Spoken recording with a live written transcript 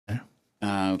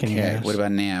Okay. What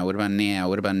about now? What about now?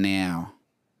 What about now?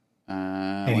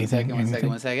 One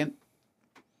second.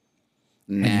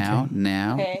 Now.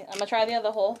 Okay, I'm gonna try the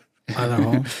other hole.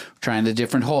 Trying the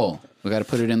different hole. We got to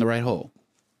put it in the right hole.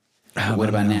 What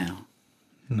about now?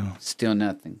 No. Still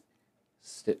nothing.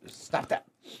 Stop that.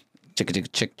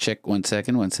 Check. 1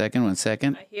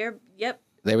 second. I hear. Yep.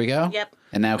 There we go. Yep.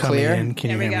 And now Coming clear. in.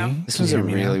 Can you There we hear go. me? This Can was you a hear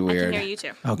me really now? I weird. can hear you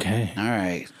too. Okay. All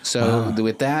right. So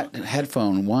with that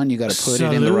headphone, one, you got to put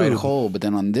it in the right hole, but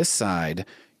then on this side,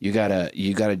 you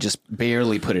gotta just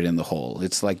barely put it in the hole.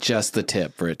 It's like just the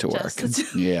tip for it to work.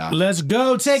 Yeah. Let's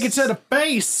go. Take it to the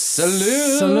face.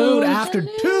 Salute after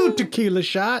 2 tequila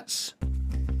shots.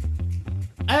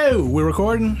 Oh, we're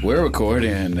recording? We're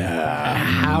recording.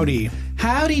 Howdy.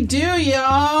 Howdy do,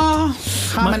 y'all.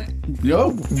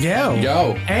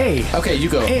 Yo. Hey. Okay, you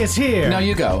go. It's here. No,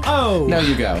 you go. Oh. No,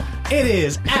 you go. It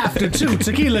is after 2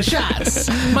 tequila shots.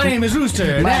 My name is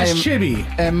Rooster. That's Chibi.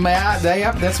 And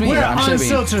yep, that's me. We're I'm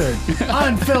Chibi.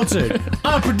 unfiltered,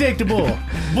 unpredictable,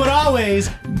 but always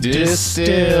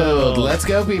Distilled. Let's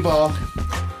go, people.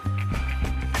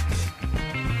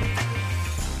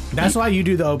 That's why you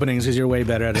do the openings, because you're way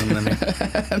better at them than me.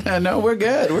 No, we're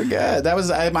good.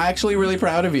 I'm actually really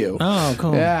proud of you. Oh,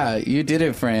 cool. Yeah, you did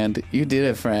it, friend.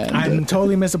 I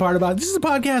totally missed the part about this is a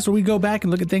podcast where we go back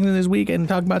and look at things in this week and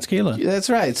talk about tequila. That's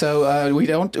right. So we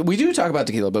do talk about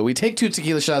tequila, but we take 2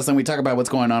 tequila shots, then we talk about what's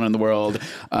going on in the world,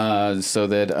 so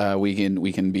that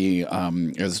we can be,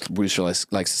 as Bruce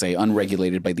likes to say,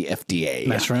 unregulated by the FDA.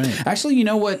 That's right. Actually, you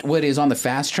know what is on the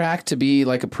fast track to be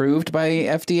like approved by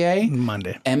FDA?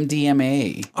 Monday.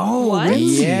 MDMA. Oh, What?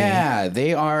 really? Yeah,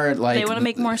 they are like. They want to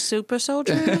make more super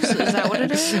soldiers? Is that what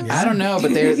it is? I don't know,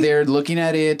 but they're looking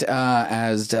at it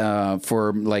as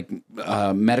for like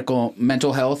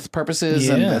mental health purposes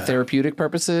and therapeutic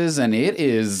purposes, and it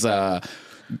is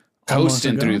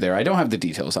coasting through there. I don't have the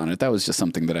details on it. That was just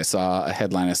something that I saw, a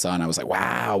headline I saw, and I was like,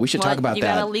 wow, we should talk about you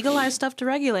that. gotta legalize stuff to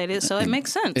regulate it, so it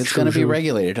makes sense. It's going to be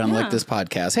regulated, unlike this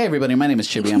podcast. Hey, everybody, my name is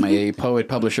Chibi. I'm a poet,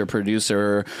 publisher,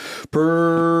 producer,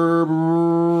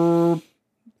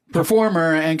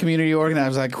 performer, and community organizer. I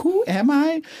was like, who am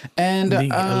I? And the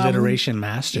alliteration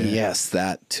master. Yes,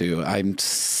 that too. I'm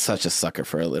such a sucker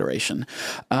for alliteration.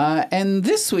 And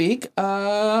this week,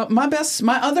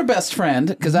 my other best friend,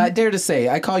 because I dare to say,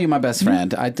 I call you my best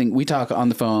friend. I think we talk on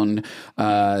the phone.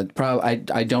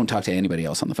 I don't talk to anybody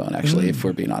else on the phone, actually, if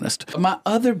we're being honest. My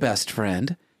other best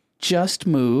friend just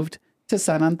moved to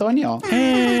San Antonio.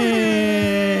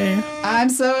 Hey. I'm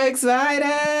so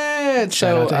excited.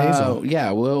 Shout out to Hazel.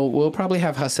 Yeah, we'll probably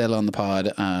have Hazel on the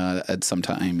pod at some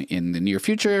time in the near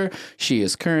future. She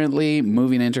is currently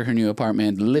moving into her new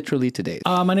apartment literally today.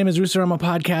 My name is Rooster. I'm a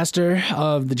podcaster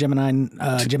of the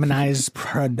Gemini's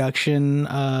production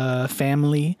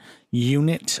family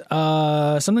unit.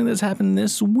 Something that's happened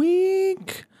this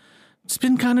week. It's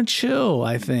been kind of chill,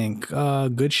 I think.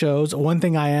 Good shows. One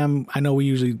thing I know we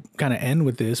usually kind of end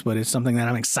with this, but it's something that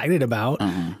I'm excited about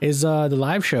is the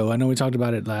live show. I know we talked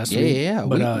about it last week. Yeah.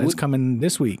 But it's coming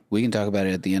this week. We can talk about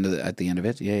it at the end of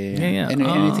it. Yeah. And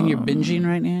anything you're binging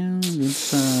right now?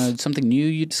 It's, something new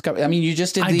you discovered? I mean, you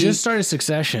just did I just started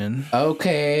Succession.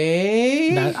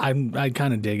 Okay. I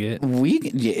kind of dig it.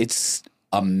 It's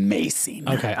amazing.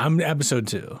 Okay, I'm episode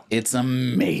 2. It's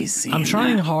amazing. I'm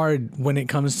trying hard when it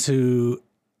comes to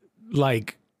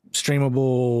like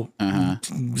streamable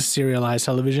serialized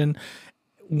television.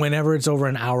 Whenever it's over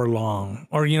an hour long,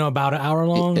 or about an hour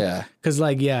long, because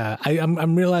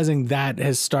I'm realizing that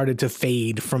has started to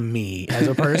fade from me as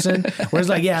a person. Whereas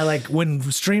like when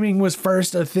streaming was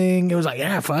first a thing, it was like,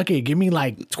 yeah, fuck it, give me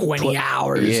like 20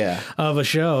 hours of a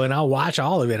show and I'll watch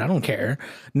all of it. I don't care.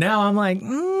 Now I'm like,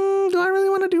 do I really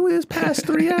want to do this past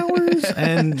 3 hours?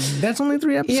 And that's only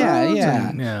 3 episodes.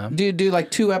 Yeah. Do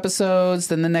like 2 episodes,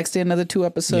 then the next day another 2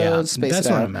 episodes. Yeah, that's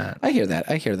where I'm at. I hear that.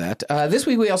 This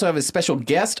week we also have a special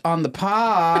guest on the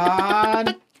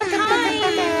pod.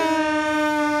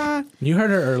 Hi. You heard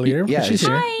her earlier. Yeah, she's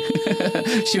here.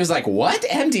 Hi. She was like, "What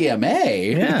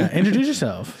MDMA?" Yeah, introduce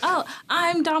yourself. Oh,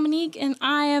 I'm Dominique, and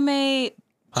I am a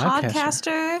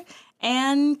podcaster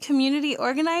and community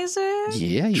organizer.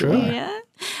 Yeah, you True. are. Yeah.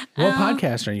 What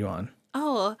podcast are you on?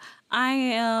 Oh, I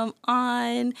am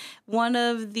on one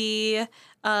of the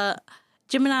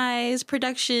Gemini's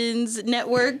Productions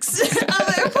Network's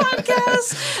other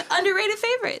podcasts, Underrated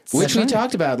Favorites. Which we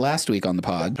talked about last week on the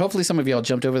pod. Hopefully some of y'all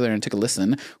jumped over there and took a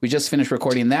listen. We just finished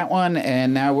recording that one,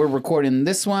 and now we're recording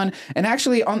this one. And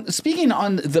actually, speaking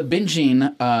on the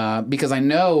binging, because I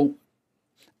know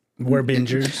We're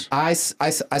bingers. I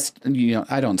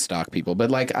don't stalk people,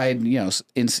 but like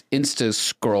Insta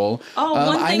scroll. Oh,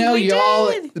 one thing I know y'all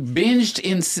did.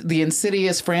 binged the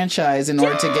Insidious franchise in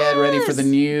order to get ready for the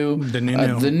new.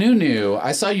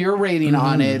 I saw your rating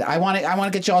on it. I want to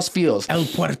get y'all's feels. El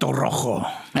Puerto Rojo.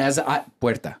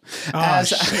 Puerta.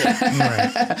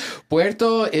 Right.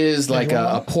 Puerto is like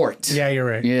a port. Yeah, you're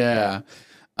right. Yeah.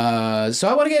 So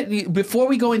I want to get, before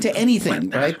we go into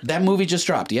anything, right? That movie just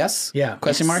dropped, yes? Yeah.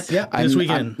 Question mark? Yeah, this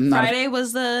weekend. Friday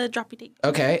was the droppy date.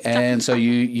 Okay, and so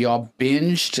you all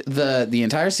binged the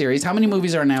entire series. How many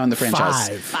movies are now in the franchise?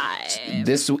 5.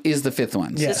 This is the 5th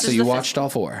one. Yes. So This is you the watched all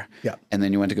 4. Yeah. And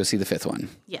then you went to go see the 5th one.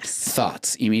 Yes.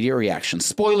 Thoughts, immediate reaction,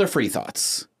 spoiler-free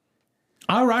thoughts.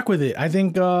 I'll rock with it. I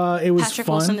think it was Patrick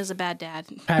fun. Wilson is a bad dad.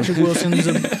 Patrick Wilson's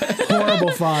a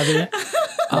horrible father.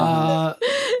 I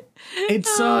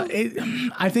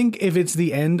think if it's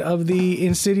the end of the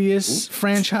Insidious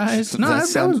franchise,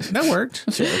 that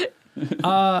worked. Sure.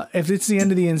 If it's the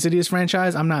end of the Insidious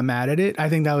franchise, I'm not mad at it. I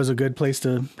think that was a good place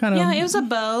to kind of. Yeah, it was a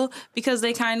bow because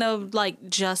they kind of like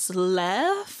just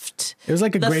left. It was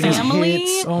like a the greatest family.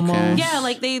 hits almost. Okay. Yeah,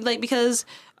 like they because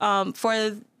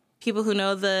for people who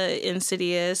know the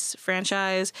Insidious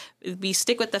franchise, we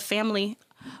stick with the family.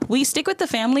 We stick with the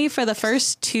family for the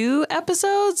first 2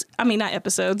 episodes. I mean, not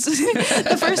episodes.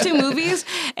 The first 2 movies.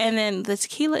 And then the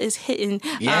tequila is hitting.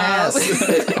 Yes.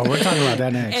 Oh, we're talking about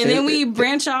that next. And then we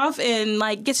branch off and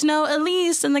like get to know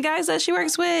Elise and the guys that she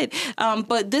works with.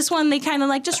 But this one, they kind of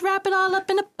like just wrap it all up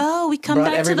in a bow. We come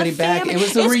Brought back to the everybody back. family. It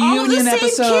was the It's all reunion the same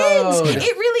episode. Kids.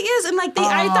 It really is. And like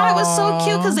I thought it was so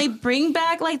cute because they bring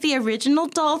back like the original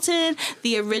Dalton,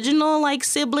 the original like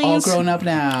siblings. All grown up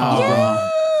now. Yeah.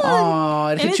 Oh,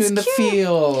 it And hit you it's in the cute.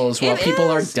 feels while It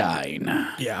people are is. dying.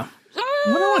 Yeah.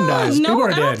 Well, no one dies. No, People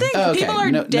are I don't dead. think Okay. people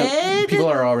are No, dead. people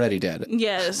are already dead.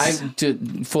 Yes.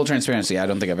 Full transparency, I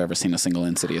don't think I've ever seen a single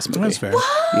Insidious movie. That's fair.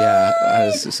 Yeah, I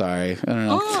was sorry. I don't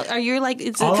know. Oh, are you like?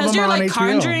 It's All of because them you're are on like HBO.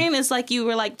 Conjuring. It's like you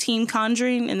were like Team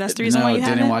Conjuring, and that's the reason No, why you didn't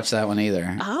haven't. watch that one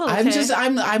either. Oh, okay.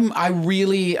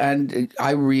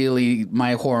 I really,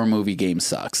 my horror movie game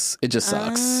sucks. It just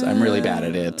sucks. I'm really bad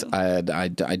at it. I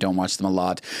don't watch them a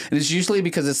lot, and it's usually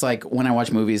because it's like when I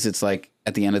watch movies, it's like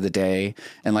at the end of the day,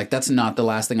 and like that's not the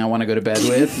last thing I want to go to bed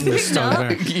with. No,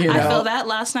 You know? I feel that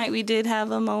last night we did have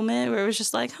a moment where it was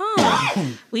just like,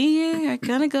 we are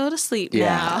gonna go to sleep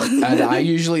now. And I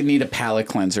usually need a palate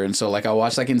cleanser, and so like I'll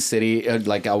watch like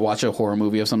I'll watch a horror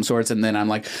movie of some sorts, and then I'm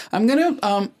like, I'm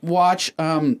gonna watch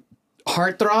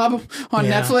Heartthrob on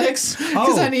Netflix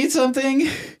because I need something.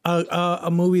 A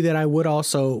movie that I would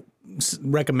also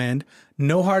recommend,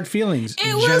 No Hard Feelings.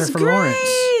 It was Jennifer great. Lawrence.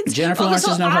 Jennifer Lawrence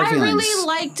has no hard feelings. I really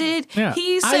liked it. Yeah.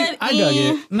 He said, I dug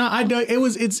it. No, I dug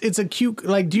it. It's a cute,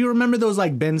 like, do you remember those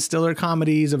like Ben Stiller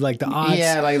comedies of like the odds?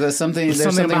 Yeah, like there's something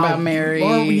about Mary.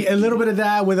 Or a little bit of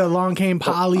that with Along Came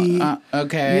Polly.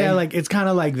 Okay. Yeah, like it's kind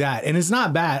of like that, and it's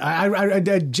not bad.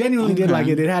 I genuinely did like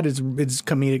it. It had its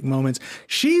comedic moments.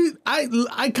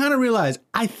 I kind of realized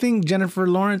I think Jennifer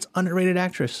Lawrence underrated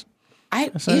actress.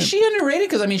 Is she underrated?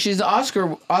 Because I mean, she's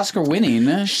Oscar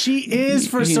winning. She is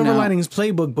for Silver Linings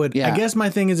Playbook, but I guess my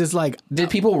thing is, it's like, did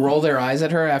people roll their eyes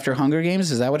at her after Hunger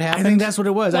Games? Is that what happened? I think that's what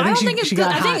it was. Well, I think she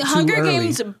got hot too Hunger early.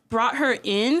 Games brought her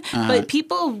in, but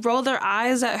people roll their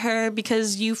eyes at her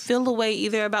because you feel a way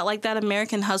either about like that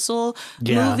American Hustle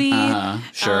movie.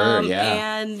 Sure,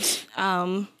 yeah.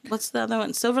 And what's the other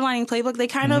one? Silver Lining Playbook. They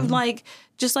kind of like,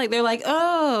 just like, they're like,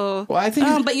 oh, well, I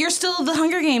think but you're still the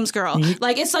Hunger Games girl.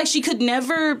 Like, it's like she could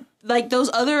never, like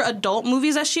those other adult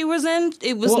movies that she was in,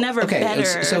 it was never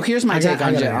better. So here's my take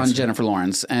on Jennifer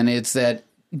Lawrence, and it's that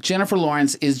Jennifer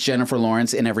Lawrence is Jennifer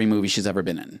Lawrence in every movie she's ever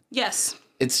been in. Yes.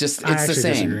 It's just, it's the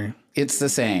same. Disagree. It's the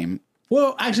same.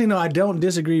 Well, actually, no, I don't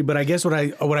disagree, but I guess what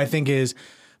I think is,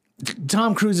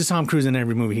 Tom Cruise is Tom Cruise in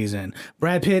every movie he's in.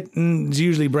 Brad Pitt is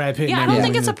usually Brad Pitt. Yeah, I don't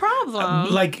think it's a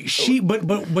problem. Like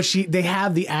they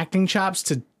have the acting chops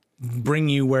to bring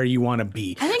you where you want to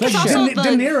be. I think it's also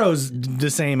De Niro's the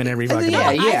same in every fucking movie.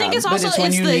 I think it's also but it's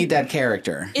when you the, need that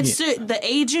character. It's the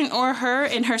agent or her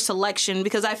and her selection,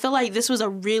 because I feel like this was a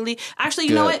really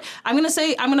you know what? I'm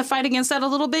gonna fight against that a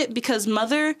little bit, because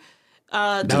Mother.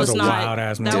 That was a wild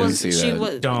ass movie.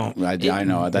 I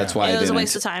know. That's why it was a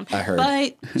waste of time. I heard,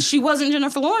 but she wasn't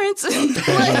Jennifer Lawrence in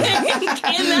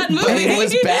that movie. But it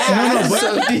was bad.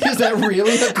 So is that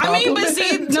really a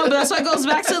compliment? but that's why it goes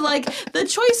back to like the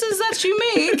choices that you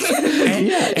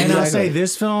make. And I'll say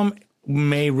this film,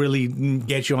 may really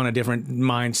get you on a different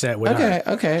mindset with Okay,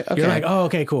 her. okay. You're like, oh,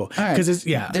 okay, cool. right. Because it's,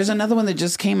 yeah. There's another one that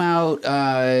just came out.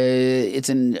 It's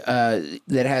in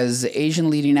that has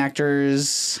Asian leading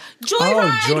actors. Joyride.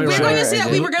 Joyride. We're going to see that.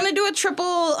 Joyride. We were going to do a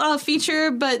triple feature,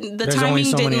 but the There's timing only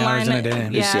so didn't many hours line in a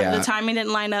up. day. Yeah. The timing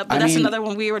didn't line up. But I that's mean, another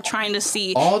one we were trying to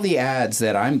see. All the ads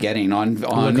that I'm getting on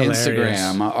hilarious.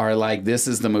 Instagram are like, this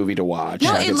is the movie to watch.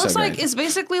 No, Like, it it's looks so like great. it's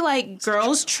basically like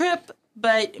Girls Trip,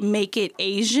 but make it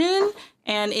Asian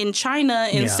and in China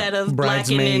instead of black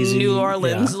and in Bridesmaids-y, New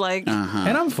Orleans. yeah. Like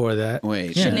And I'm for that.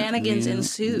 Wait, Yeah. shenanigans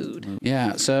ensued.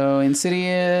 yeah. So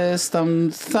Insidious,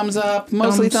 thumbs up,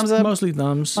 mostly thumbs up, Mostly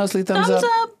thumbs. mostly thumbs Thumbs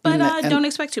up, but And- don't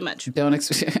expect too much. Don't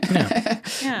expect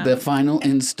Yeah. the final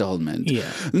installment. Yeah.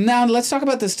 Now let's talk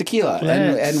about this tequila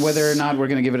Let's. and whether or not we're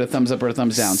going to give it a thumbs up or a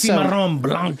thumbs down. Cimarron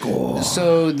Blanco.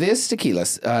 So this tequila,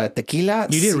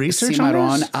 You did research on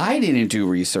Cimarron. this? I didn't do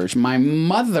research. My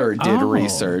mother did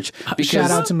research. Shout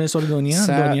out to Miss Ordonia.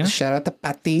 Doña. Shout out to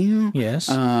Patty. Yes.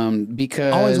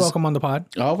 Because Always welcome on the pod.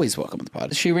 Always welcome to the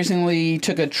pod. She recently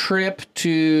took a trip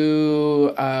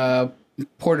to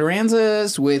Port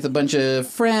Aransas with a bunch of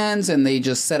friends, and they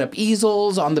just set up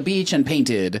easels on the beach and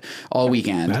painted all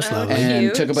weekend. That's lovely. And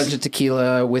Cute. took a bunch of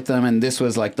tequila with them, and this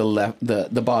was like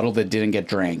the bottle that didn't get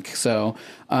drank. So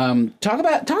talk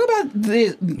about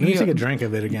the. You need to take a drink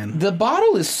of it again. The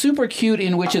bottle is super cute,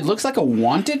 in which it looks like a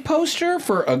wanted poster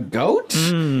for a goat.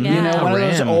 You know, one of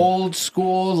those Ram. old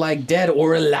school, like dead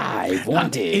or alive,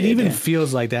 wanted. It even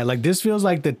feels like that. Like this feels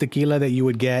like the tequila that you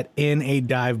would get in a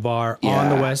dive bar on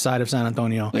the Yeah. west side of San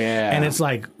Antonio. Yeah. And it's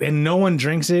like, and no one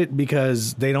drinks it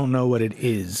because they don't know what it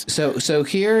is. So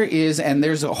here is, and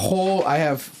there's a whole. I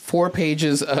have 4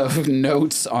 pages of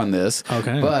notes on this.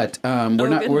 Okay. But we're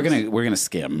not. goodness. We're gonna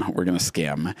skim. We're gonna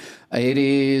skim. It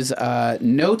is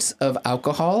notes of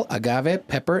alcohol, agave,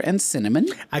 pepper, and cinnamon.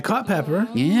 I caught pepper.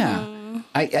 Yeah.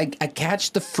 I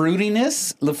catch the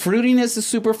fruitiness. The fruitiness is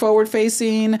super forward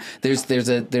facing. There's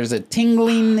a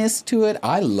tinglingness to it.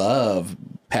 I love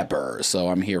pepper, so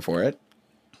I'm here for it.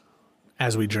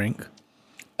 As we drink.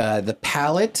 The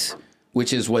palate,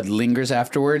 which is what lingers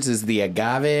afterwards, is the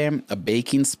agave, a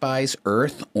baking spice,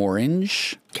 earth,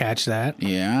 orange. Catch that.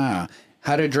 Yeah.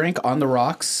 How to drink on the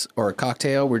rocks or a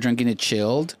cocktail. We're drinking it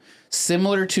chilled.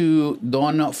 Similar to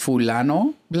Don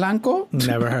Fulano Blanco.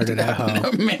 Never heard of that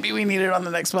hoe. Maybe we need it on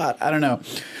the next spot. I don't know.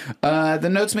 The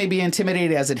notes may be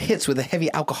intimidating as it hits with a heavy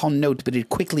alcohol note, but it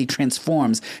quickly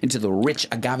transforms into the rich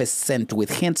agave scent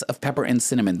with hints of pepper and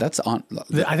cinnamon. That's on.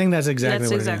 I think that's exactly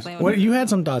That's what exactly it what is. You had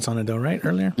some thoughts on it though, right?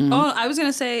 Earlier? Oh, I was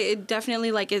gonna say it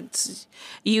definitely like it's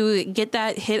you get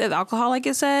that hit of alcohol, like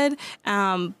it said,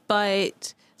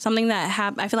 but something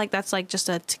that I feel like that's like just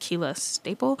a tequila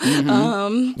staple.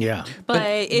 Yeah. But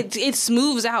it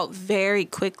smooths out very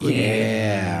quickly.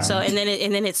 Yeah. So and then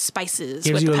it spices.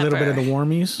 Gives with you the a little bit of pepper. the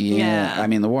warmies. Yeah. Yeah. I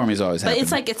mean, the warmies always happen. But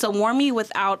it's like it's a warmie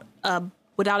without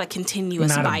a continuous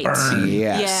Not a bite. burn.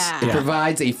 Yes. Yeah. It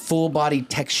provides a full body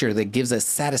texture that gives a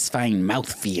satisfying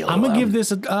mouthfeel. I'm gonna give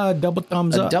this a double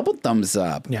thumbs a up. double thumbs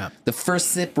up. Yeah. The first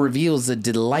sip reveals a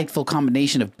delightful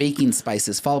combination of baking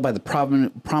spices, followed by the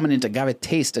prominent agave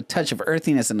taste, a touch of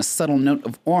earthiness, and a subtle note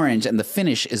of orange. And the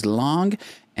finish is long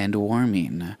and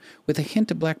warming, with a hint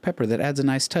of black pepper that adds a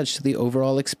nice touch to the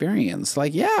overall experience.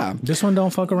 Like, yeah. This one don't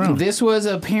fuck around. This was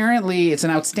apparently, it's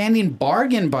an outstanding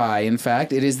bargain buy. In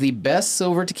fact, it is the best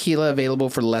silver tequila available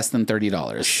for less than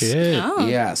 $30. Shit. Oh.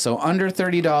 Yeah, so under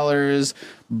 $30,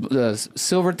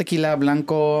 silver tequila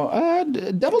blanco,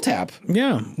 double tap.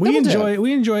 Yeah. We Double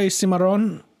enjoy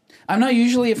Cimarron. I'm not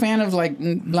usually a fan of like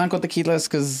blanco tequilas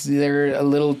because they're a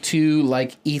little too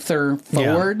like ether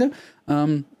forward.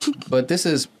 But this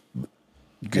is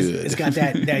good. It's got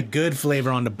that good flavor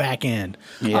on the back end.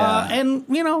 Yeah. And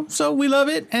so we love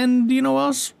it. And you know what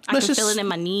else? I can feel it in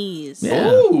my knees. Yeah.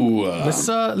 Ooh. Let's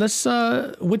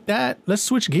with that, let's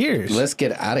switch gears. Let's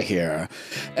get out of here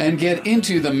and get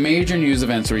into the major news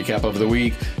events recap of the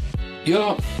week.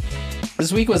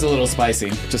 This week was a little spicy,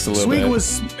 just a little This bit. week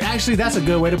was actually, that's a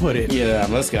good way to put it. Yeah,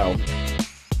 let's go.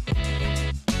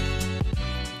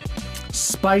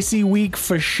 Spicy week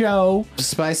for show.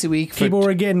 Spicy week. For People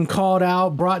were getting called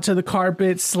out, brought to the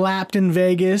carpet, slapped in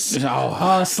Vegas,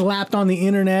 slapped on the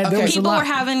internet. Okay. There was a People lot. were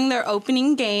having their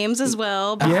opening games as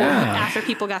well before, after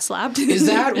people got slapped. Is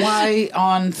that why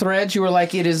on Threads you were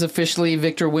like, it is officially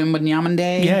Victor Wembanyama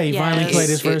Day? Yeah, he finally Yes. played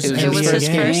his first It was NBA his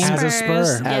game first as a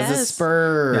Spurs. Spur. As a Yes.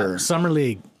 Spur. Summer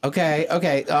League. Okay.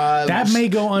 That may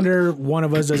go under one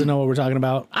of us doesn't know what we're talking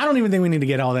about. I don't even think we need to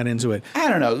get all that into it. I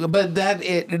don't know, but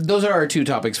those are our two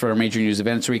topics for our major news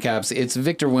events recaps. It's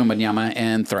Victor Wembanyama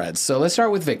and Threads. So let's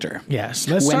start with Victor. Yes,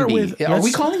 let's start with. Are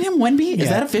we calling him Wemby? Is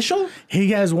that official?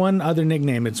 He has one other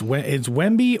nickname. It's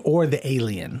Wemby or the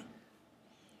Alien.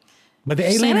 But the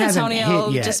alien hasn't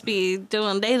hit yet. Just be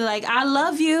doing, they like, I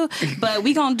love you, but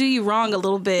we gonna do you wrong a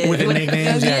little bit. With the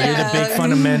nicknames, you're the big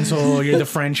fundamental, you're the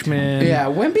Frenchman. Yeah,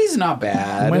 Wemby's not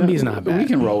bad. We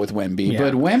can roll with Wemby,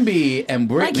 but Wemby and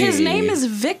Brittany. Like his name is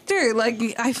Victor. Like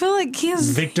I feel like he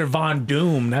is Victor Von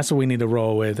Doom. That's what we need to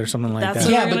roll with, or something like that.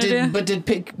 Yeah,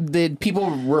 did people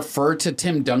refer to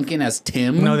Tim Duncan as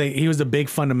Tim? No, he was the big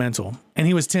fundamental, and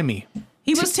he was Timmy.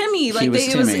 He was Timmy. Like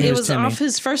it was off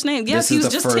his first name. Yes, he was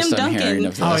just Tim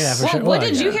Duncan. Oh yeah, for sure. What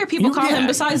did you hear people call him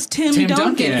besides Tim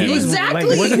Duncan? Exactly.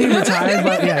 Like, wasn't he retired?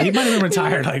 But yeah, he might have been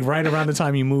retired like right around the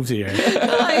time you moved here.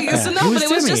 But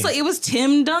it was just like it was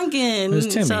Tim Duncan. It was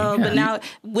Timmy. So, but now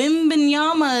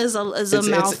Wembanyama is a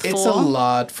mouthful. It's a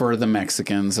lot for the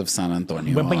Mexicans of San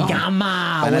Antonio.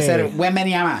 Wembanyama. And I said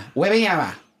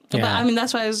Wembanyama. Yeah. But I mean,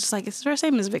 that's why I was just like, his first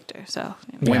name is Victor. So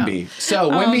Wemby.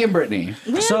 So Wemby and Brittany.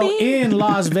 So in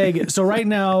Las Vegas. So right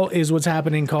now is what's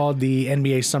happening called the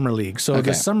NBA Summer League. So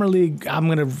the Summer League. I'm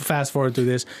gonna fast forward through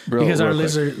this because our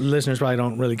listeners probably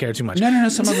don't really care too much. No.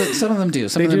 Some of them do. Some of them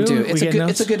do.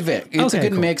 It's a good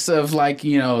It's mix of like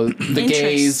the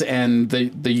gays and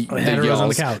the heteros on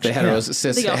the couch. The heteros,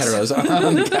 cis heteros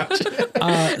on the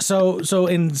couch. So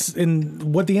in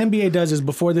what the NBA does is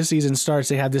before the season starts,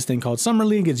 they have this thing called Summer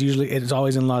League. It's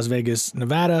always in Las Vegas,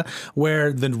 Nevada,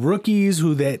 where the rookies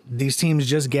these teams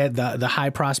just get the high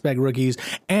prospect rookies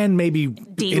and maybe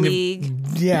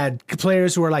D-League.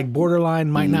 Players who are like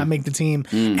borderline might not make the team,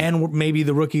 and maybe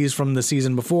the rookies from the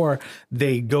season before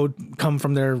they come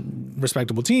from their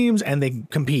respectable teams and they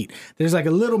compete. There's like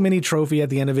a little mini trophy at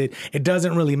the end of it. It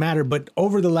doesn't really matter, but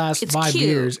over the last 5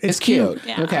 years, it's cute.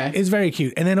 Yeah. Okay, it's very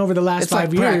cute. And then over the last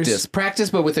 5 years,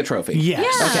 practice, but with a trophy.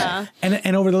 Yes. Yeah. Okay.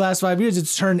 And over the last 5 years,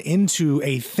 it's turned into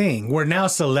a thing where now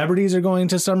celebrities are going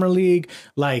to Summer League,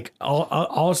 like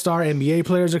all-star NBA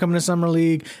players are coming to Summer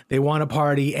League. They want to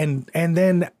party, and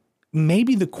then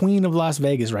maybe the queen of Las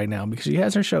Vegas right now because she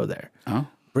has her show there. Oh,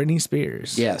 Britney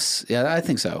Spears. Yes, yeah, I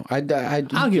think so. I'll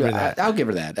give her that. I'll give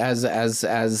her that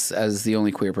as the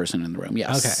only queer person in the room.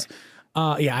 Yes. Okay.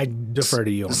 I defer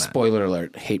to you on that. Spoiler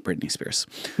alert, hate Britney Spears.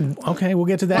 Okay, we'll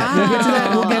get to that.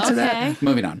 Wow. We'll get to that.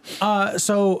 Moving on.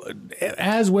 So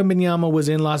as Wembanyama was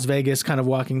in Las Vegas, kind of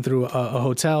walking through a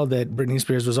hotel that Britney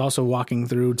Spears was also walking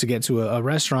through to get to a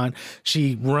restaurant,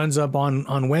 she runs up on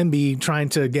Wemby trying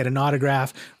to get an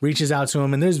autograph, reaches out to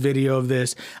him, and there's video of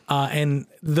this. And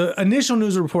the initial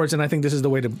news reports, and I think this is the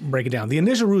way to break it down, the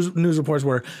initial news reports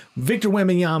were Victor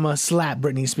Wembanyama slapped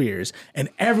Britney Spears. And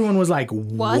everyone was like,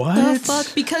 what the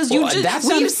fuck? Because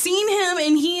we've seen him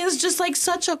and he is just like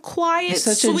such a quiet,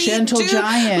 such a gentle dude.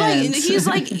 giant.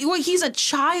 Like he's a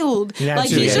child. Like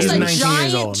he's just a 19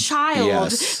 giant child.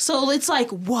 Yes. So it's like,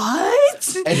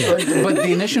 what? But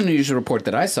the initial news report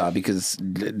that I saw, because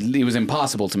it was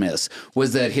impossible to miss,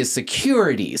 was that his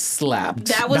security slapped.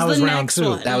 That was the round next two.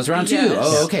 one. That was round two. Yes.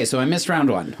 Oh, okay. So I missed round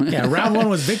one. Yeah, round one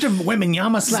was Victor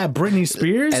Wembanyama slapped Britney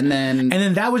Spears, and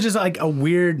then that was just like a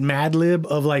weird Mad Lib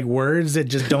of like words that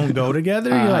just don't go together.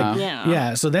 You're like,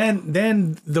 yeah. So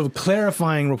then the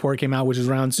clarifying report came out, which is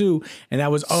round two, and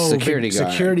that was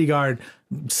security guard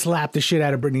slapped the shit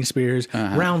out of Britney Spears.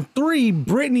 Round three,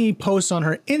 Britney posts on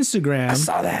her Instagram. I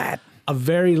saw that. A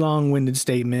very long-winded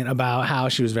statement about how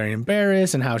she was very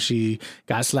embarrassed and how she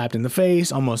got slapped in the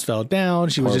face, almost fell down.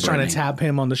 She was just trying to tap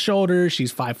him on the shoulder.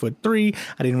 She's 5'3".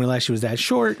 I didn't realize she was that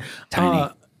short.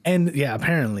 Tiny. And yeah,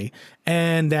 apparently.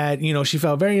 And that, she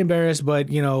felt very embarrassed, but,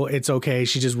 it's okay.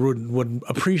 She just would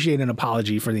appreciate an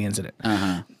apology for the incident.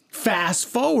 Fast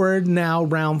forward now,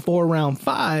 round 4, round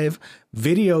 5,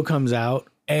 video comes out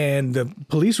and the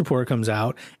police report comes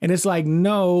out. And it's like,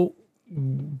 no,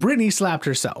 Britney slapped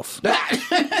herself. So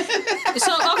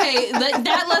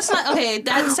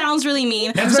that sounds really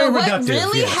mean. That's so very what reductive,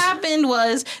 really happened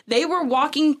was they were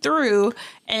walking through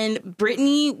and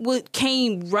Brittany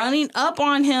came running up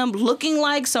on him looking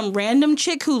like some random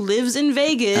chick who lives in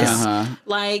Vegas.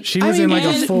 Like she was in like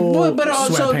a full but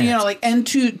also, sweatpants. and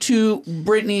to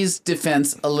Britney's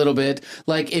defense a little bit,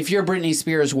 like if you're Britney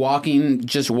Spears walking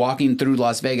through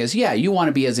Las Vegas, yeah, you want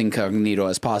to be as incognito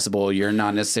as possible. You're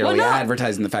not necessarily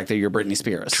advertising the fact that you're Britney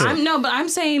Spears. But I'm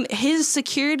saying his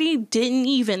security didn't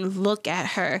even look at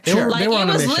her. Sure. Like it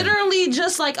was literally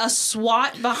just like a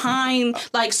SWAT behind,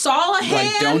 like saw a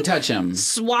hand don't touch him.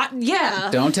 SWAT, yeah.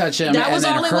 Don't touch him. That was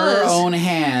and all then it her was. own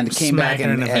hand came Smack back her in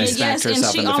and the face. smacked Yes, and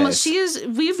herself she in the almost, face.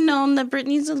 we've known that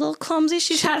Britney's a little clumsy.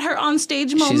 She's had her on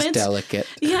stage moments. She's delicate.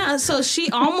 Yeah, so she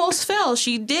almost fell.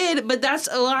 She did, but that's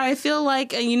why I feel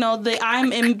like, you know, the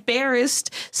I'm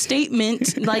embarrassed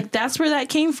statement, like that's where that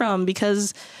came from,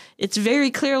 because it's very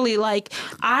clearly like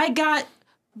I got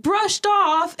brushed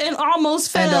off and almost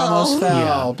fell. And almost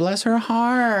fell. Yeah. Bless her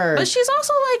heart. But she's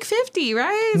also like 50,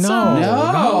 right?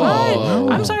 No.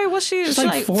 What? I'm sorry, what's she? She's She's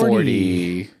like like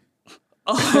 40.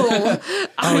 Oh,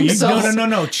 Oh,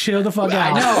 no. Chill the fuck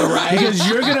out. I know, right? Because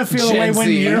you're going to feel Gen away when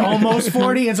Z. you're almost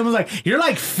 40 and someone's like, you're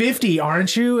like 50,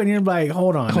 aren't you? And you're like,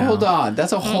 hold on. Hold now. on.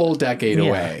 That's a whole decade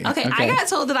away. Okay, I got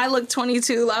told that I looked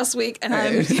 22 last week, and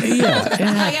I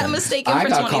got mistaken I for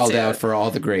got 22. called out for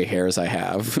all the gray hairs I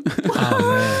have. Oh,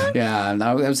 man. Yeah, and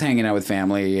I was hanging out with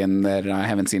family and that I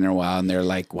haven't seen in a while, and they're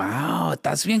like, "Wow,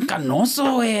 estás bien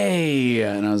canoso, eh?"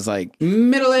 And I was like,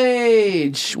 "Middle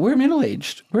age. We're middle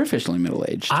aged. We're officially middle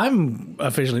aged." I'm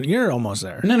officially, you're almost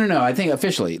there. No. I think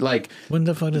officially, like, When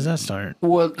the fuck does that start?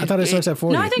 well, I thought it starts at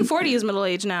 40. No, I think 40 is middle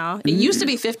age now. It used to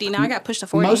be 50. Now I got pushed to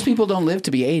 40. most people don't live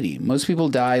to be 80. Most people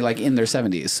die like in their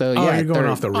 70s. So Oh, yeah, you're going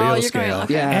off the real you're scale. going-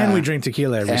 okay. Yeah. And we drink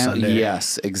tequila every Sunday.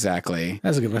 Yes, exactly.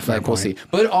 That's a good fair Like we'll point. see.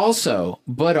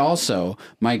 But also,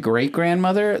 my great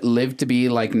grandmother lived to be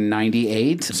like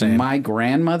 98. Same. My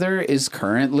grandmother is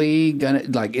currently gonna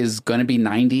be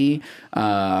 90.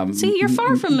 See, you're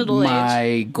far from middle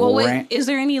age. Well, gran- wait, is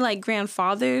there any like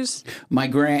grandfathers?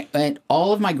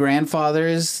 all of my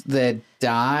grandfathers that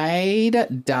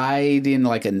died in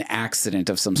like an accident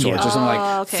of some sort, Yeah. or something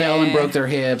like okay. fell and broke their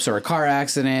hips, or a car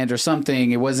accident or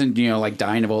something. It wasn't like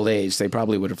dying of old age. They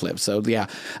probably would have lived. So yeah,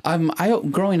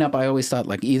 growing up, I always thought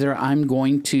like either I'm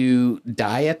going to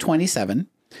die at 27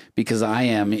 because I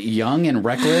am young and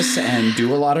reckless and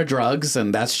do a lot of drugs,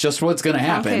 and that's just what's going to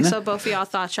happen. Okay, so both of y'all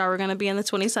thought y'all were going to be in the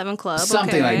 27 club.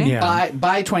 Something okay. like Yeah.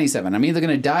 by 27. I'm either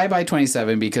going to die by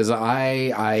 27 because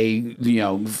I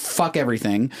fuck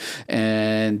everything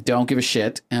and don't give a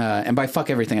shit. And by fuck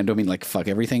everything, I don't mean like fuck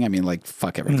everything. I mean like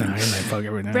fuck everything. No, you're like, fuck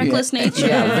everything. Reckless nature.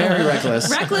 Yeah, very reckless.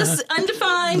 Reckless,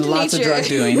 undefined Lots nature. of drug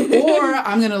doing. Or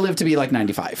I'm going to live to be like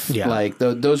 95. Yeah. Like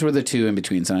those were the two in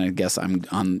betweens, and I guess I'm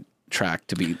on track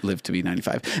to live to be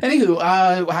 95. Anywho,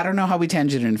 I don't know how we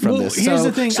tangented from Well, this. here's So-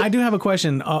 the thing. I do have a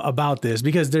question about this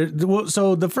because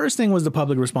so the first thing was the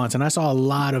public response, and I saw a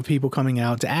lot of people coming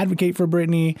out to advocate for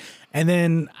Britney, and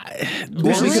then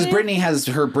Well, because Britney has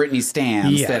her Britney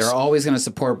stands Yes. that are always going to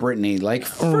support Britney, like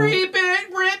free big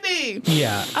Britney.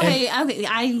 yeah, Okay,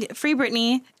 I Free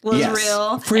Britney was Yes.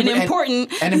 real Free and Brit- important.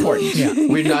 And important. Yeah.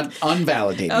 We're not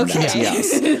unvalidating that. Okay.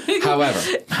 Yes.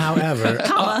 However,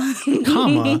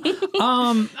 comma,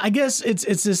 I guess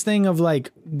it's this thing of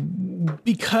like,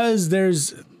 because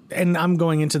there's, and I'm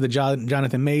going into the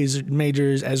Jonathan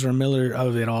Majors, Ezra Miller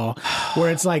of it all, where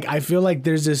it's like I feel like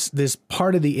there's this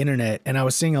part of the internet, and I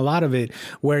was seeing a lot of it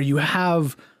where you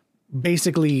have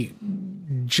basically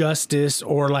justice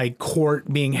or like court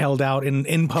being held out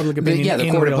in public opinion. Yeah, the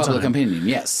in court of real public time. opinion.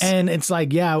 Yes. And it's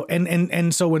like, yeah,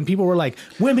 and so when people were like,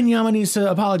 Wembanyama needs to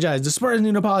apologize, the Spurs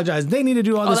need to apologize, they need to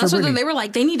do all Oh, this that's for what Britney. they were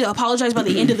like. They need to apologize by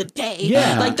the end of the day.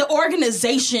 Yeah. Like the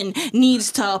organization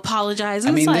needs to apologize.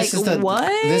 And I mean, it's this like, is the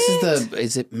what?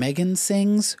 is it Megan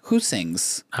sings? Who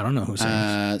sings? I don't know who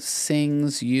sings.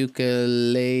 Sings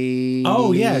ukulele.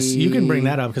 Oh yes, you can bring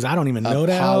that up because I don't even know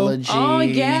that. Apology. Oh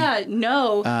yeah,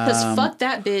 no, because fuck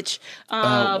that bitch.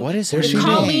 What is her name?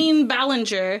 Colleen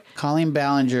Ballinger. Colleen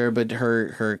Ballinger, but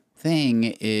her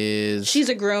thing is She's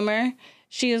a groomer.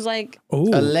 She is like, Ooh,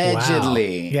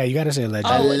 Allegedly. wow. Yeah, you got to say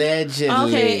allegedly. allegedly.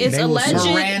 okay, it's They will alleged.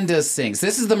 Miranda Sings.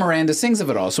 This is the Miranda Sings of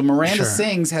it all. So Miranda Sure.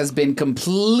 Sings has been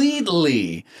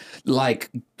completely like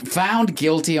found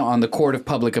guilty on the court of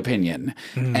public opinion,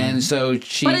 and so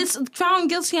she. But it's found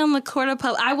guilty on the court of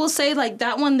public. I will say, like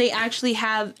that one, they actually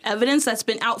have evidence that's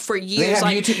been out for years. they have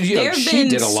like, YouTube. there have She been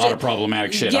did a lot of st-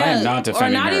 problematic shit. I Yeah, am not or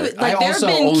defending not her. even- like, I there have also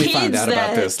been only found kids out about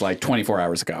that- this like 24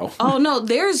 hours ago. Oh no,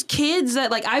 there's kids that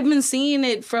like I've been seeing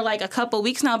it for like a couple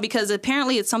weeks now because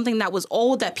apparently it's something that was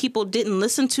old that people didn't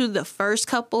listen to the first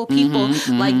couple people.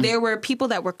 Like there were people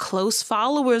that were close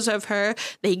followers of her.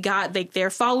 They got like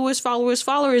their followers,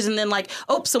 and then like,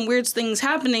 oh, some weird things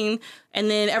happening. And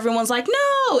then everyone's like,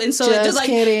 no. And so it's Just just like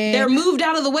kidding. they're moved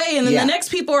out of the way. And then Yeah. the next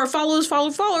people are followers.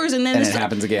 And then And it's it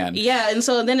happens again. Yeah. And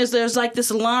so then there's like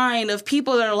this line of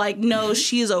people that are like, no,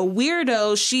 she's a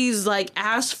weirdo. She's like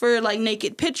asked for like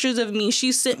naked pictures of me.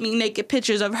 She sent me naked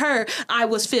pictures of her. I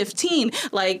was 15.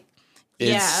 Like,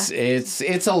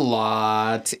 It's a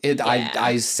lot.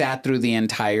 I sat through the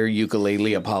entire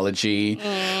ukulele apology.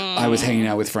 I was hanging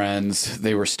out with friends.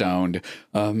 They were stoned.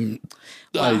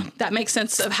 That makes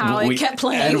sense of how it kept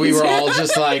playing. And we were all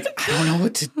just like, I don't know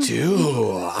what to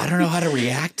do. I don't know how to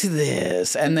react to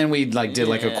this. And then we did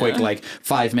a quick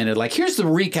 5-minute here's the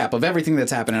recap of everything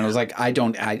that's happened. And I was like, I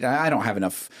don't have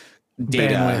enough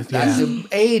data.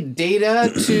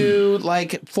 Data to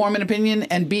form an opinion,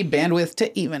 and B, bandwidth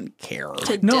to even care.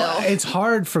 It's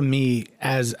hard for me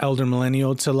as elder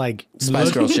millennial to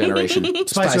Spice Girls generation.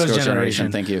 Spice Girls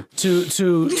generation. Thank you.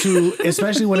 To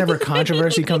especially whenever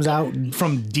controversy comes out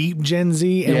from deep Gen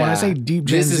Z, and when I say deep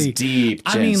Gen Z, this is deep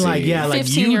Gen I mean Z.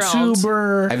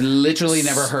 YouTuber. I've literally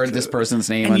never heard this person's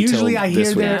name and until usually I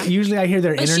hear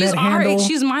their but internet she's handle.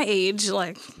 She's my age,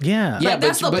 yeah.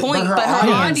 That's the point. But her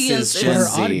audience is Gen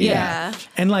Z. Yeah.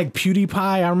 And PewDiePie,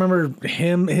 I remember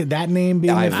that name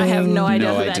being a thing. I have no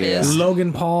idea who that is.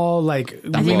 Logan Paul, we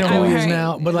know who he is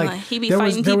now, but he be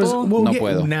fighting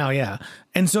people. Now, yeah.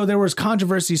 And so there was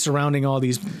controversy surrounding all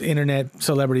these internet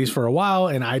celebrities for a while,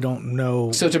 and I don't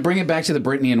know. So to bring it back to the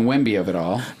Britney and Wemby of it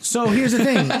all. So here's the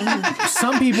thing.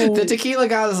 Some people... The Tequila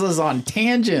Guys is on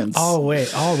tangents. Oh,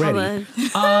 wait, already.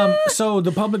 So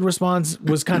the public response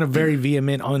was kind of very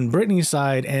vehement on Britney's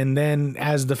side, and then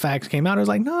as the facts came out, it was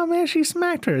like, no, man, she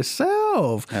smacked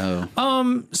herself.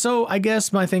 Oh. So I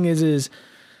guess my thing is is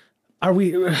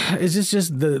this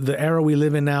just the era we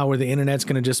live in now where the internet's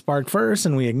going to just spark first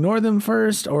and we ignore them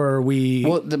first, or are we...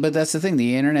 Well, but that's the thing.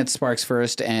 The internet sparks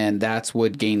first, and that's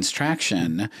what gains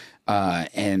traction.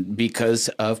 And because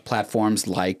of platforms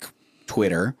like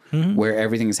Twitter, where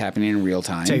everything's happening in real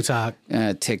time.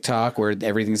 TikTok, where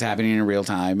everything's happening in real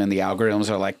time, and the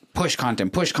algorithms are like, push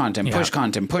content, push content, push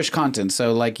content, push content.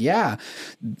 So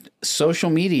social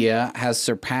media has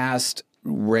surpassed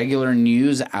regular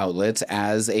news outlets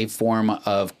as a form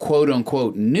of quote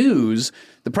unquote news.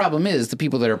 The problem is the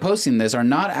people that are posting this are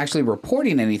not actually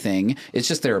reporting anything. It's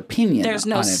just their opinion. There's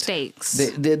no stakes.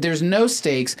 There's no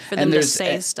stakes for them to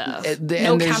say stuff.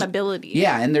 No accountability.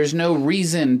 Yeah, and there's no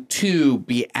reason to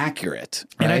be accurate.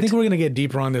 Right? And I think we're going to get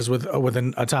deeper on this with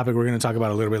a topic we're going to talk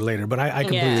about a little bit later. But I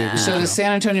completely agree. So does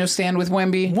San Antonio stand with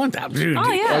Wemby? Dude.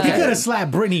 Oh yeah. He could have slapped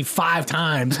Britney 5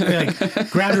 times,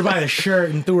 grabbed her by the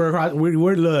shirt and threw her across.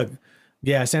 Look.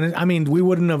 Yes, and I mean, we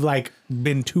wouldn't have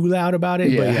been too loud about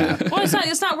it, but yeah. Well,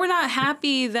 it's not. We're not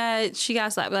happy that she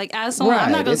got slapped. As someone,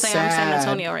 I'm not gonna say I'm San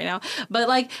Antonio right now,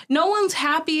 but no one's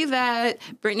happy that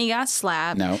Britney got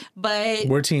slapped. No, but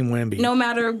we're Team Wemby. No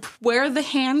matter where the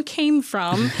hand came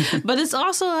from, but it's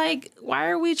also why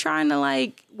are we trying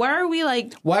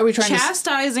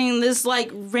chastising this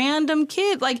random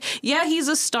kid? He's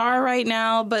a star right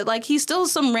now, but he's still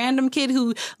some random kid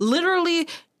who literally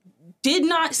did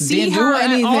not see her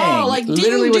at all. Literally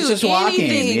didn't was do just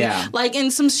anything. Walking. Yeah.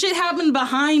 And some shit happened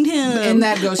behind him. And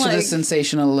that goes to the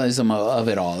sensationalism of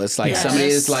it all. It's somebody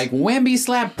is Wemby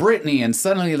slapped Britney, and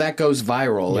suddenly that goes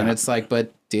viral. Yeah. And it's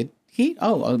but did he?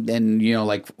 Oh, and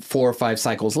 4 or 5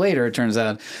 cycles later, it turns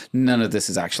out none of this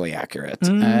is actually accurate.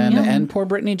 And poor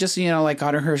Britney just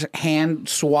got her hand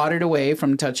swatted away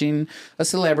from touching a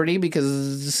celebrity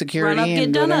because security. Run up,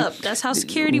 get done up. That's how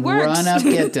security works. Run up,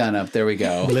 get done up. There we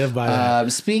go. Live by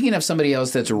that. Speaking of somebody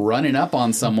else that's running up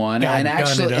on someone and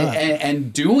actually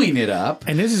and doing it up.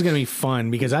 And this is going to be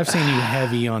fun because I've seen you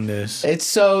heavy on this. It's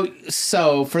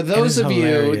so for those of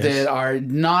you that are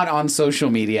not on social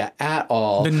media at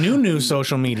all. The new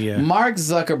social media. Mark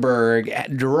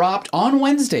Zuckerberg dropped on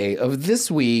Wednesday of this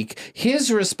week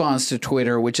his response to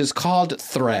Twitter, which is called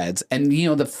Threads. And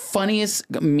the funniest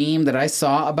meme that I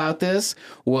saw about this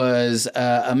was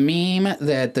a meme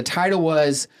that the title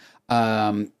was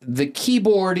the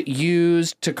keyboard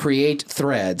used to create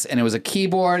Threads, and it was a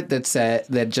keyboard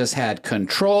that just had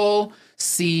Control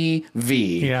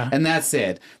CV, and that's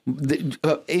it.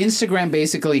 Instagram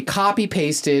basically copy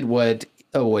pasted what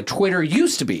Twitter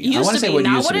used to be. I want to say what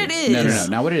used to be. Not what it is.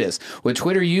 No, not what it is. What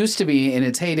Twitter used to be in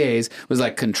its heydays was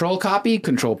Control copy,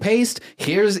 Control paste.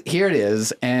 Here it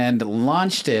is, and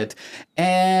launched it.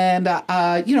 And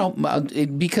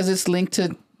because it's linked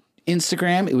to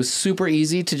Instagram, it was super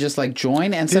easy to just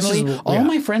join, and suddenly all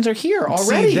my friends are here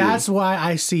already. See, that's why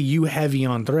I see you heavy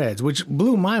on Threads, which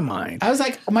blew my mind. I was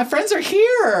like, my friends are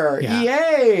here. Yeah.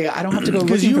 Yay. I don't have to go looking for them.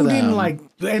 Because you didn't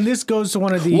and this goes to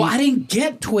one of the... Well, I didn't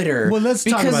get Twitter. Well, let's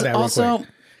talk about that real quick.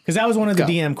 Because that was one of the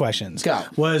DM questions.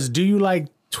 Was, do you like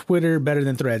Twitter better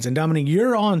than Threads? And Dominic,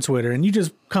 you're on Twitter, and you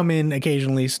just come in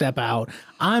occasionally, step out.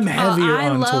 I'm heavier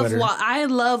on Twitter. I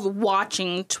love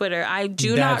watching Twitter. I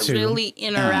do That not too. really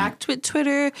interact with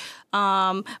Twitter.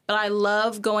 But I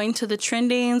love going to the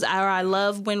trendings, or I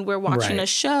love when we're watching Right. a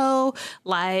show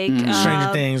like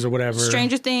Stranger Things or whatever.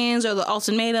 Stranger Things or The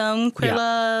Ultimatum, Queer Yeah.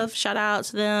 Love, shout out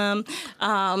to them.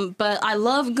 But I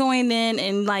love going in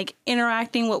and like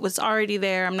interacting what was already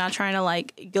there. I'm not trying to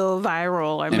like go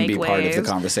viral or And make be waves. part of the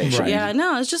conversation. Yeah,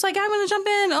 no, it's just like I'm gonna jump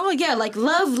in. Oh yeah, like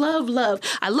love.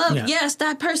 I love. Yeah. Yes,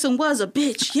 that person was a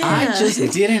bitch. Yeah, I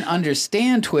just didn't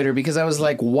understand Twitter because I was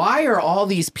like, why are all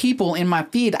these people in my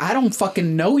feed? I don't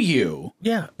fucking know you.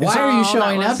 Yeah. Why are you that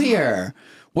showing was- up here?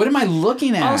 What am I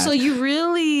looking at? Also, you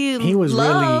really He was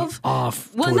love. really off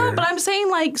Well, Twitter. no, but I'm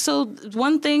saying like, so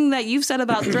one thing that you've said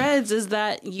about Threads is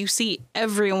that you see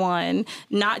everyone,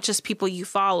 not just people you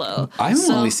follow. I've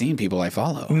So- only seen people I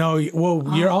follow. No, well,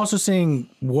 you're also seeing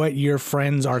what your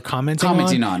friends are commenting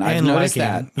on. I've and noticed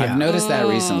liking. that. I've noticed that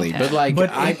recently. But like,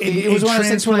 But it was one of those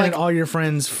things where transplanted like, all your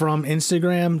friends from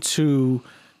Instagram to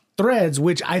Threads,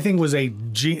 which I think was a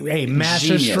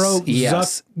master Genius, stroke.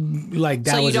 yes. Like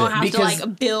that So you was don't it. have Because- to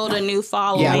like build a new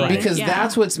following. yeah, Right. because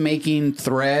that's what's making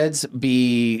Threads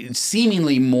be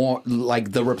seemingly more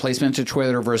like the replacement to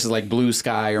Twitter versus like Blue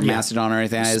Sky or Mastodon or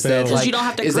anything. Is that Because like you don't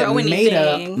have to is that grow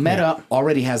anything. Meta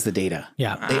already has the data.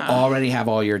 Yeah. They already have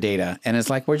all your data, and it's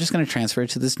like we're just going to transfer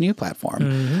it to this new platform.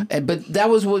 Mm-hmm. But that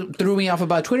was what threw me off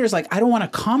about Twitter. Is like I don't want to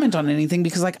comment on anything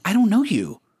because like I don't know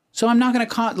you. So I'm not going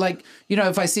to like, you know,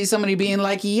 if I see somebody being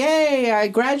like, yay, I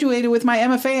graduated with my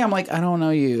MFA, I'm like, I don't know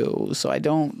you. So I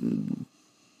don't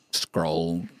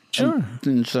scroll. Sure.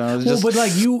 And so I was Well, just but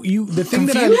like you, the thing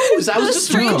that I confused. I was the just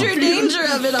stranger confused.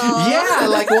 danger of it all. Yeah,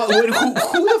 like who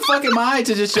the fuck am I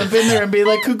to just jump in there and be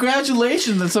like,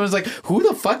 congratulations? And someone's like, who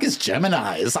the fuck is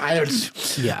Gemini's? I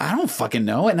don't fucking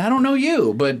know, and I don't know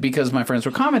you. But because my friends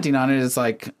were commenting on it, it's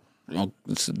like, well,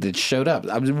 it showed up.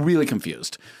 I was really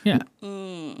confused. yeah.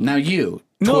 Now you,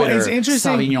 No, Twitter, it's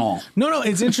interesting. Sauvignon. No,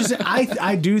 it's interesting.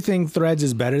 I do think Threads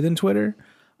is better than Twitter.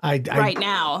 Right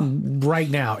now, Right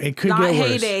now, it could not get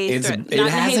worse. heyday. It not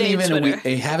hasn't heyday even Twitter.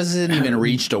 it hasn't even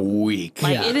reached a week.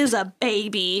 Like Yeah. it is a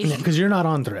baby. Because you're not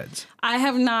on Threads. I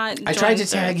have not. I tried to joined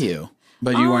tag Threads. you,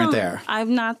 but you weren't there.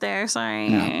 I'm not there. Sorry.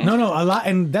 No, a lot,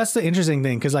 and that's the interesting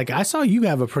thing because like I saw you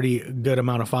have a pretty good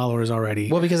amount of followers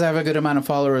already. Well, because I have a good amount of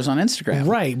followers on Instagram.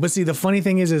 Right, but see, the funny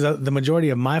thing is the majority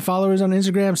of my followers on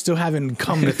Instagram still haven't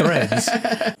come to Threads.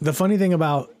 The funny thing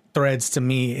about Threads to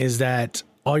me is that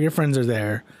all your friends are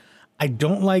there. I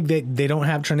don't like that they don't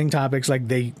have trending topics like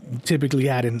they typically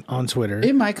had on Twitter.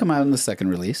 It might come out in the second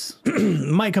release. It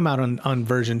might come out on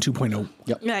version 2.0.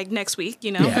 Like next week,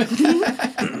 you know.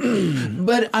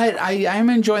 But I'm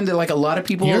enjoying that. Like a lot of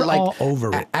people, You're like all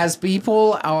over it. As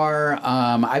people are,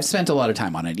 I've spent a lot of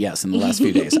time on it. Yes, in the last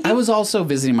few days. I was also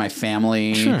visiting my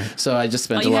family, Sure. so I just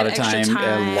spent Oh, a you lot had of extra time.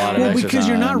 time. A lot of Well, extra because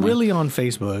you're not time. really on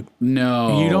Facebook.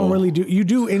 No, You don't really do. You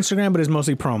do Instagram, but it's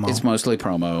mostly promo. It's mostly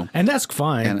promo. And that's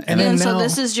fine. And then And now, so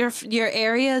this is your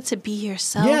area to be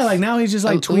yourself. yeah, like now he's just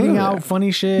like tweeting out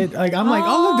funny shit. Like I'm like,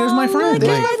 oh look, there's my friend. look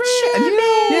Like,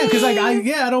 at yeah, because like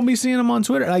I don't be seeing him on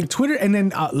Twitter. Like Twitter, and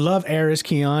then love Eris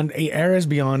Keon, Eris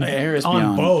Beyond, Eris on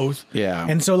Beyond. both. Yeah.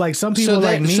 and so like some people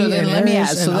like me and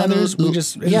Eris and others, we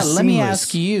just it's let me seamless.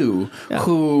 ask you,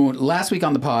 who last week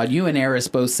on the pod, you and Eris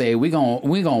both say we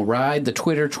gonna ride the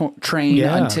Twitter train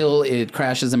Yeah. until it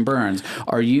crashes and burns.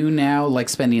 Are you now like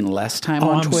spending less time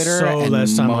on I'm Twitter so and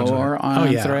less time more on Twitter.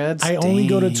 on yeah. Threads? I only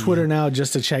go to Dang. Twitter now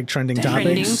just to check trending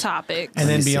trending topics. topics. And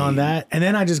then Let me beyond see. that, and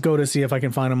then I just go to see if I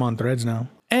can find them on Threads now.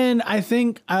 And I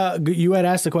think you had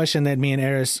asked the question that me and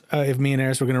Eris, if me and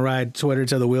Eris were going to ride Twitter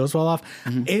till the wheels fall off.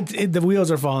 Mm-hmm. The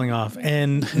wheels are falling off,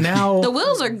 and now the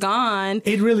wheels are gone.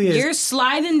 it really is. You're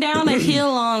sliding down a hill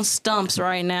on stumps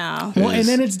right now. Well, and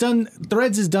then it's done.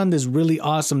 Threads has done this really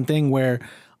awesome thing where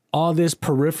all this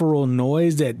peripheral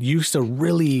noise that used to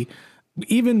really,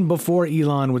 even before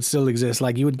Elon would still exist,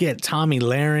 like you would get Tommy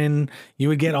Lahren, you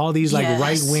would get all these like Yes.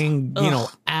 right wing,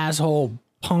 asshole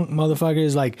punk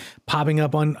motherfuckers like popping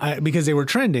up on because they were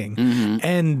trending,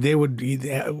 and they would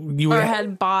you would Or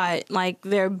had bought like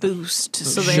their boost,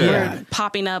 so they Sure. were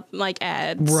popping up like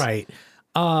ads. right.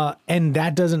 And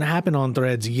that doesn't happen on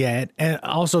Threads yet, and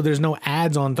also there's no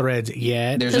ads on Threads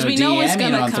yet. There's Because no we know it's DMing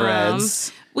gonna on come.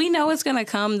 Threads. We know it's gonna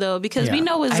come though, because we Yeah.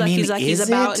 know what I mean, Zucky's is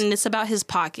about, it? and it's about his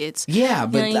pockets. Yeah,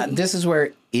 but Like- this is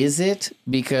where is it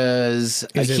because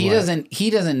Is it he what?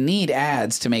 doesn't need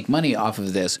ads to make money off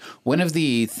of this. One of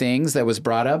the things that was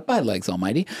brought up by Legs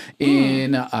Almighty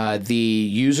in the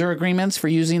user agreements for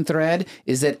using Thread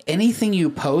is that anything you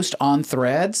post on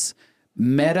Threads,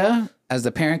 Meta as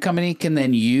the parent company, can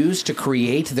then use to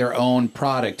create their own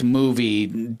product,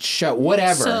 movie, show,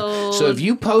 whatever. So if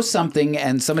you post something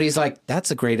and somebody's like, that's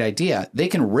a great idea, they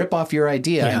can rip off your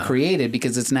idea and create it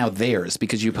because it's now theirs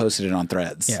because you posted it on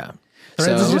Threads. Yeah.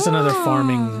 Threads is just another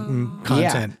farming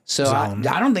content. Yeah. So zone.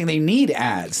 I don't think they need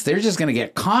ads. They're just going to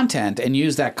get content and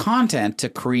use that content to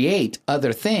create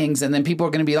other things. And then people are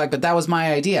going to be like, but that was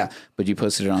my idea. But you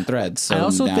posted it on Threads. So I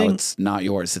also now think it's not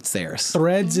yours. It's theirs.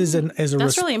 Threads is a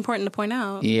That's really important to point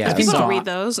out. Yeah. People So don't read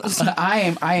those.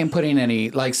 I am putting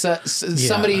any, like,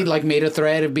 somebody like made a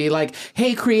thread and be like,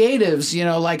 hey, creatives, you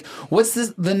know, like, what's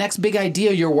the next big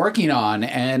idea you're working on?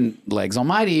 And Legs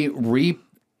Almighty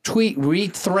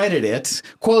rethreaded it,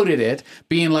 quoted it,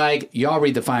 being like, y'all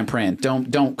read the fine print.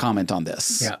 Don't comment on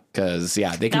this. Yeah. Because, they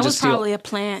can that just was probably a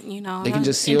plant, you know. They can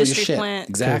just steal your shit. Plant.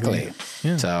 Exactly.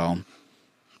 Yeah. So,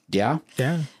 yeah.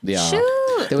 Yeah. Shoot.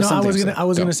 No, I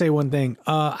was gonna say one thing.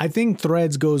 I think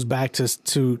Threads goes back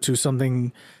to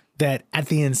something that at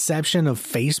the inception of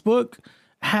Facebook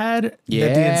had, that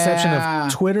the inception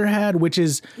of Twitter had, which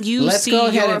is you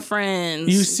see your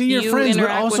friends. You see your friends,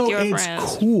 but also it's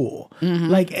cool. Mm-hmm.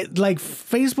 Like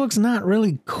Facebook's not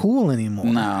really cool anymore.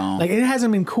 No. Like it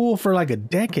hasn't been cool for like a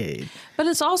decade. But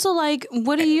it's also like,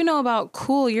 what do you know about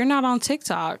cool? You're not on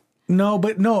TikTok. No,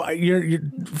 you're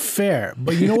fair.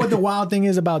 But you know what the wild thing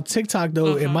is about TikTok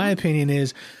though, in my opinion,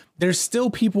 is there's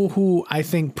still people who I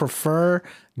think prefer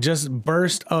just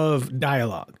burst of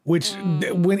dialogue, which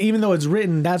even though it's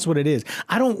written, that's what it is.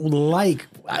 I don't like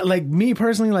me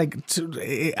personally,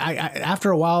 I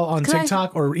after a while on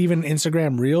TikTok or even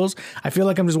Instagram Reels, I feel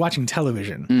like I'm just watching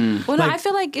television. Well, no, I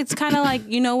feel like it's kind of like,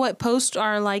 you know what, posts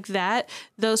are like that.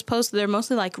 Those posts, they're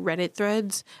mostly like Reddit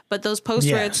threads, but those posts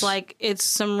where it's like, it's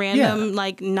some random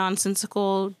like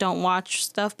nonsensical don't watch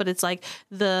stuff, but it's like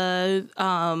the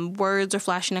words are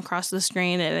flashing across the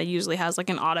screen and it usually has like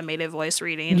an automated voice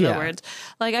reading the words.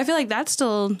 Like, I feel like that's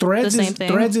still the same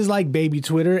thing. Threads is like baby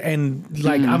Twitter, and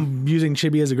like I'm using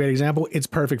Chibi as a great example. It's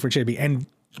perfect for Chibi,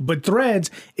 but Threads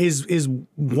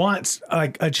wants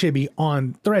like a Chibi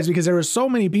on Threads because there were so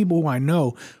many people who I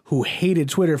know who hated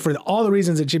Twitter for all the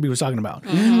reasons that Chibi was talking about.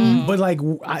 Mm-hmm. But like,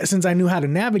 since I knew how to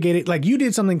navigate it, like you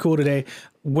did something cool today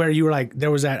where you were like,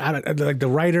 there was that, like the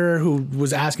writer who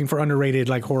was asking for underrated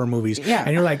like horror movies. Yeah.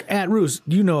 And you're like, at Roos,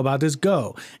 you know about this,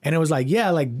 go. And it was like,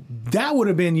 yeah, like that would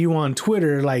have been you on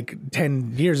Twitter like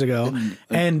 10 years ago.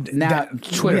 And now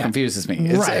Twitter confuses me.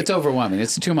 It's overwhelming.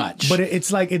 It's too much. But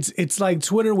it's like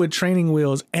Twitter with training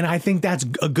wheels. And I think that's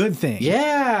a good thing.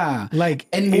 Yeah. Like,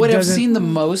 and what I've seen the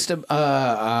most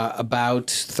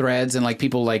about Threads and like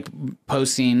people like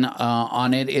posting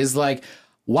on it is like,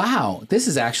 wow, this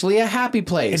is actually a happy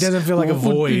place. It doesn't feel like a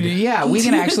void. Yeah, we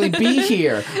can actually be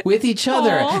here with each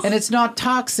other, and it's not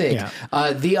toxic.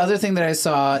 Yeah. The other thing that I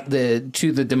saw to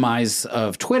the demise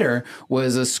of Twitter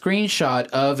was a screenshot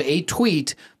of a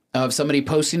tweet of somebody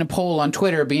posting a poll on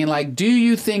Twitter being like, do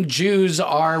you think Jews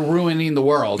are ruining the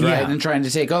world, right? And trying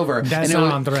to take over. That's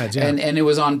on Threads, yeah. And it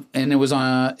was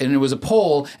a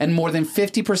poll, and more than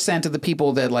 50% of the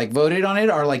people that like voted on it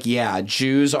are like, yeah,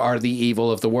 Jews are the evil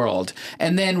of the world.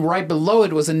 And then right below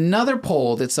it was another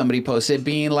poll that somebody posted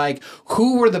being like,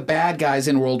 who were the bad guys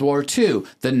in World War II?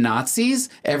 The Nazis?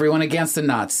 Everyone against the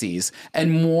Nazis.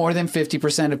 And more than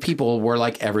 50% of people were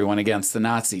like, everyone against the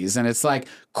Nazis. And it's like,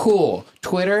 cool.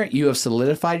 Twitter, you have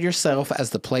solidified yourself as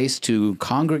the place to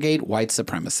congregate white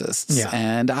supremacists. Yeah.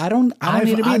 And I don't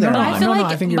need to be there.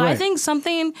 I think you're right. I think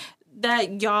something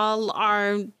that y'all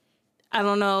are, I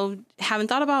don't know, haven't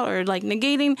thought about or like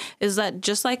negating is that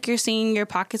just like you're seeing your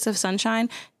pockets of sunshine,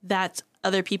 that's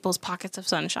other people's pockets of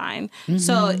sunshine. Mm-hmm.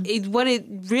 So what it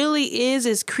really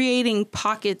is creating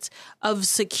pockets of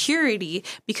security,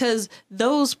 because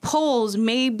those polls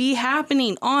may be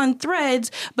happening on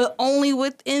Threads, but only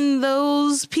within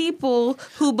those people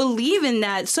who believe in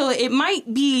that. So it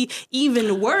might be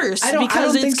even worse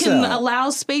because it can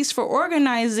allow space for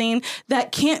organizing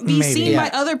that can't be seen by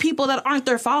other people that aren't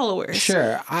their followers.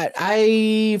 Sure.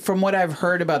 I from what I've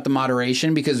heard about the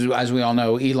moderation, because as we all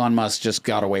know, Elon Musk just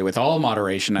got away with all moderation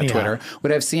at Twitter.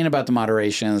 What I've seen about the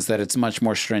moderation is that it's much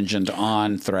more stringent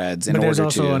on Threads. But there's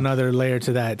also another layer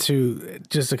to that too,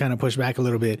 just to kind of push back a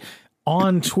little bit.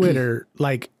 On Twitter,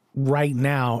 like right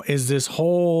now, is this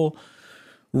whole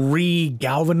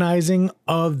re-galvanizing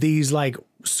of these like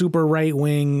super right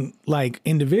wing like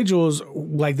individuals.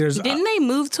 Like didn't they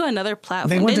move to another platform?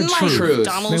 They went to Truth.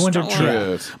 They went to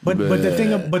Truth. But the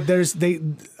thing, but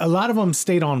a lot of them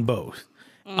stayed on both.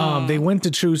 They went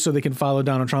to Truth so they can follow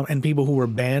Donald Trump and people who were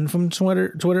banned from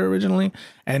Twitter originally,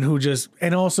 and who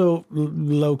and also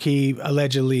low key,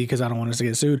 allegedly, because I don't want us to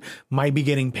get sued, might be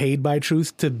getting paid by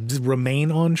Truth to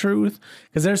remain on Truth,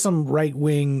 because there's some right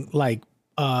wing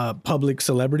public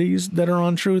celebrities that are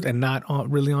on Truth and not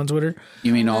really on Twitter.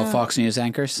 You mean all Fox News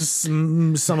anchors?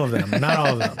 Some of them, not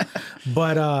all of them,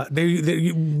 but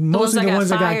they mostly the ones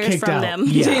that got kicked out. Them.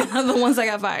 Yeah, the ones that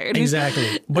got fired.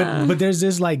 Exactly. But there's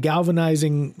this like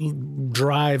galvanizing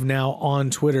drive now on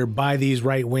Twitter by these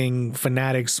right wing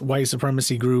fanatics, white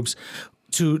supremacy groups,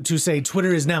 to say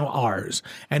Twitter is now ours,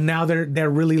 and now they're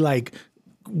really like.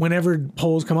 Whenever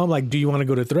polls come up, like, do you want to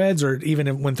go to Threads, or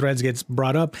even when Threads gets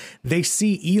brought up, they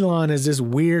see Elon as this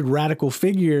weird radical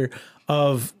figure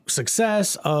of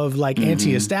success, of like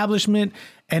anti-establishment,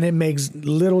 and it makes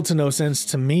little to no sense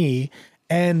to me.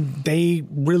 And they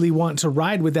really want to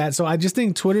ride with that. So I just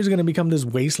think Twitter is going to become this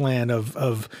wasteland of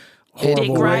horrible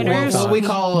dick riders. What we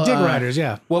call dick riders,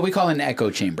 yeah. What we call an echo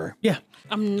chamber. Yeah.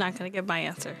 I'm not going to give my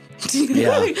answer.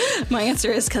 Yeah. My answer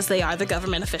is because they are the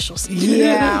government officials.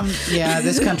 Yeah,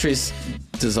 this country's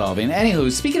dissolving.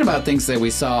 Anywho, speaking about things that we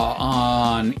saw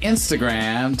on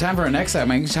Instagram, time for our next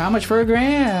segment. How much for a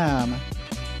gram?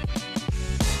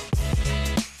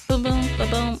 Boom, boom, boom,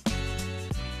 boom.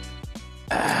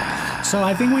 So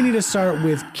I think we need to start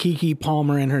with Keke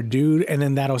Palmer and her dude, and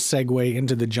then that'll segue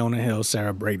into the Jonah Hill,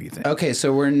 Sarah Brady thing. Okay,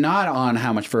 so we're not on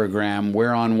how much for a gram.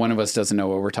 We're on one of us doesn't know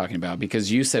what we're talking about, because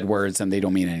you said words and they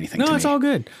don't mean anything to me. No, it's all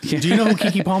good. Do you know who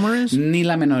Keke Palmer is? Ni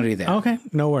la menor idea. Okay,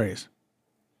 no worries.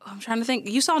 I'm trying to think.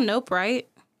 You saw Nope, right?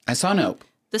 I saw Nope.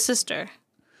 The sister.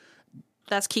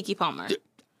 That's Keke Palmer.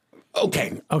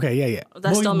 Okay, yeah.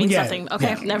 That still means something.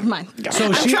 Okay, never mind. So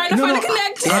I'm trying to find a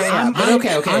connect. But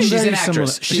okay. I'm She's very an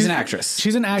actress. similar. She's an actress.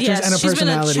 She's an actress and a she's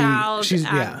personality. been a child. She's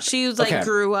She was like Okay.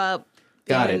 grew up.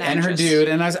 Got being it. an And her actress. dude.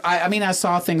 And I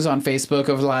saw things on Facebook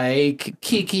of like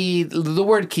Keke. The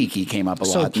word Keke came up a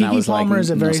So lot. And I Keke was Palmer like, is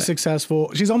a very no say.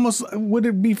 successful. She's almost. Would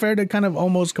it be fair to kind of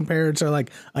almost compare her to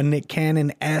like a Nick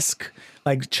Cannon-esque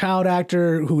like child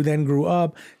actor who then grew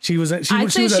up? She was. I'd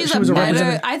say she's a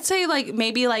better. I'd say like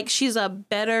maybe like she's a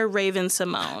better Raven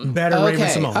Simone. Better Raven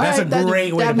Simone. That's All right, a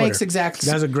great way to That put makes her. exact.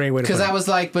 That's a great way to put Because her. I was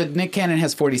like, but Nick Cannon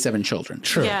has 47 children.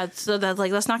 True. Yeah, so that's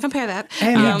like let's not compare that.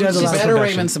 And he does a she's lot of better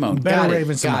production. Raven Simone. Better Got it.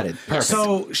 Raven Simone. Got it. Perfect.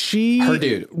 So she Her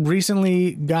dude.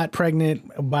 recently got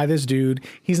pregnant by this dude.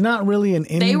 He's not really an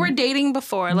They were dating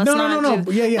before. Let's No.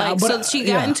 not. Yeah. Like, But, so she got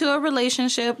yeah. into a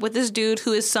relationship with this dude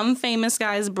who is some famous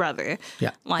guy's brother.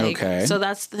 Yeah. Like, Okay. so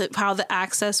that's how the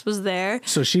access was there.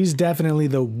 So she's definitely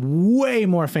the way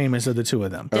more famous of the two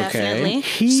of them. Definitely.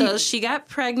 He- So she got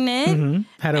pregnant.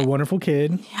 Had a wonderful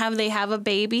kid. They have a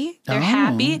baby. They're Oh,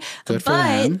 happy. good for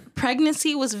but them.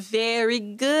 pregnancy was very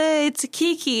good to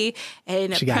Keke.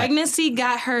 And She got it. pregnancy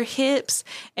got her hips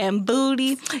and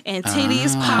booty and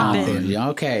titties popping.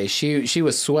 Okay, she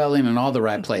was swelling in all the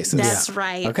right places. That's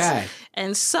right. Okay.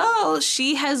 And so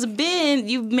she has been,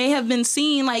 you may have been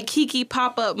seeing like Keke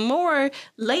pop up more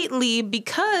lately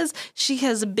because she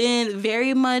has been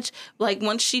very much like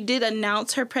once she did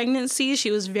announce her pregnancy,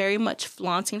 she was very much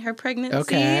flaunting her pregnancy.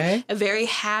 Okay. A very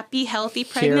happy, healthy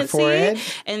Here for pregnancy.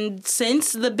 it. And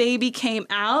since the baby came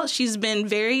out, she's been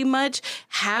very much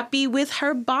happy with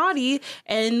her body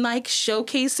and like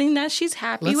showcasing that she's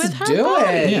happy with her do body.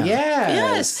 it.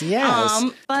 Yeah. Yes.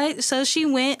 But so she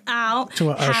went out To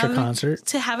an Usher concert.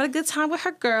 to have a good time with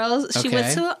her girls. She Okay.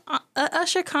 went to a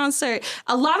Usher concert.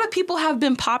 A lot of people have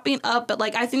been popping up, but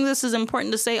like I think this is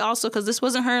important to say also because this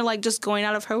wasn't her like just going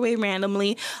out of her way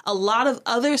randomly. A lot of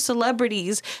other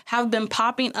celebrities have been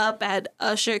popping up at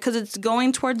Usher because it's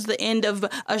going towards the end of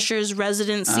Usher's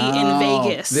residency in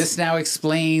Vegas. This now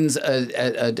explains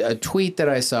a tweet that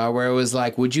I saw where it was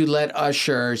like, would you let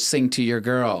Usher sing to your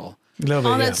girl? Love it,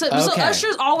 Oh, yeah. that's so Okay.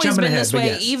 Usher's always Jumping been ahead, this but way,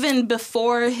 yes. even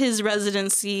before his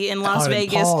residency in Las Oh, and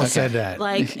Vegas. Paul said that.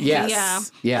 Like, Yes.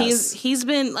 yeah, Yes. he's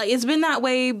been like it's been that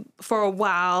way for a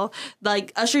while.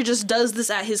 Like Usher just does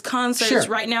this at his concerts. Sure.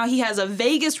 Right now, he has a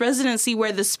Vegas residency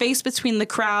where the space between the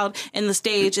crowd and the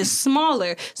stage is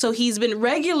smaller. So he's been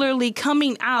regularly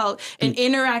coming out and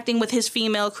interacting with his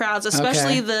female crowds,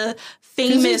 especially Okay. the 'Cause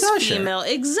famous he's Usher. female.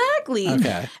 Exactly.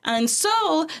 Okay. And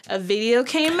so a video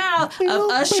came out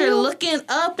of Usher looking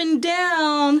up and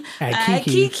down At at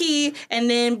Keke. Keke and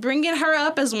then bringing her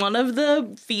up as one of the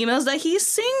females that he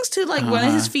sings to, like one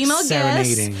of his female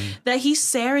Serenading. guests that he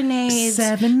serenades.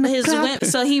 7 His o'clock.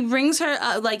 so he brings her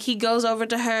up, like he goes over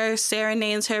to her,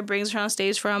 serenades her, brings her on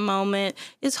stage for a moment,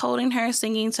 is holding her,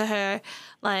 singing to her,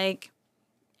 like.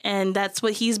 And that's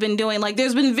what he's been doing. Like,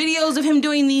 there's been videos of him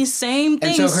doing these same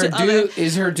things. And so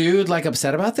is her dude like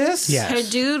upset about this? Yes. Her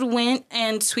dude went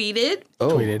and tweeted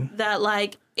that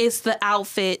like, it's the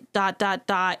outfit, ...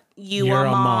 You're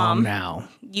a mom now.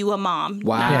 You a mom.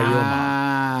 Wow. Yeah, you're a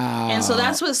mom. And so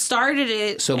that's what started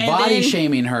it. So body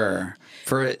shaming her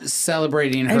for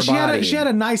celebrating her body. She had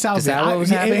a nice outfit. Is that what was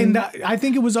happening? And I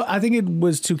think it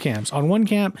was two camps. On one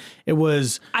camp, it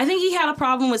was. I think he had a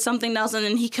problem with something else, and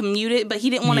then he commuted, but he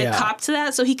didn't want to cop to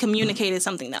that, so he communicated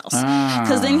something else.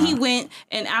 Because then he went,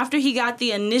 and after he got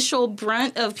the initial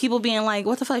brunt of people being like,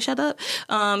 "What the fuck, shut up,"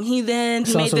 he made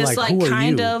this like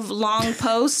kind of long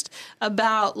post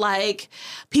about like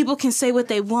people can say what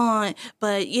they want,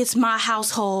 but it's my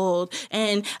household,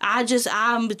 and I'm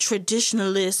a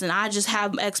traditionalist, and I just have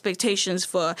expectations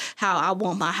for how I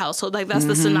want my household. Like that's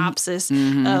the synopsis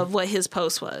of what his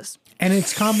post was. And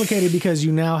it's complicated because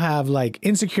you now have like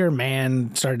insecure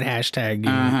man started hashtagging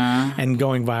and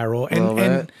going viral. And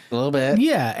a little bit.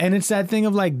 Yeah. And it's that thing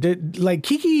of like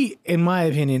Kiki, in my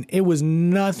opinion, it was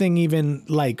nothing even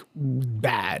like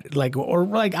bad. Like, or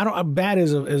like, bad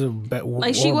is a bad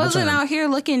like she wasn't out here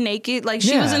looking naked. Like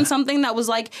she was in something that was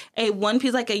like a one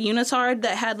piece, like a unitard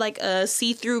that had like a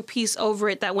see-through piece over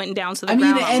it that went down to the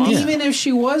ground. And even if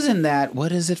she was in that, what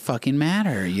does it fucking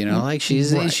matter? You know, like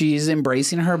she's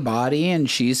embracing her body and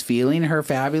she's feeling her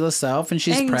fabulous self and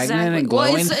she's pregnant and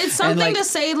glowing. Well, it's something to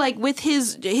say like with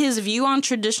his view on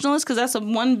traditionalists, because that's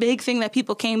one big thing that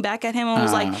people came back at him and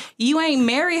was like, you ain't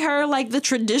marry her like the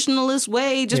traditionalist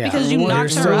way just because you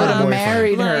knocked her up.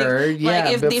 Married her,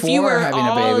 if you were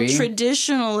all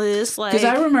traditionalists, like, because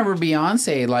I remember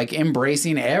Beyonce like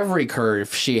embracing every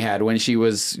curve she had when she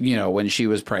was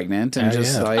pregnant and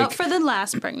like for the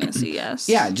last pregnancy, yes,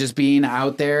 just being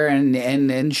out there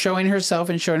and showing herself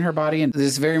and showing her body. And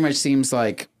this very much seems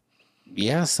like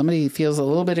somebody feels a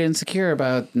little bit insecure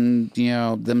about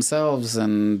themselves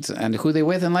and who they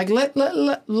with, and like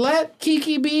let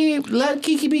Kiki be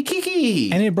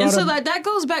Kiki. And so that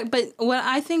goes back. But what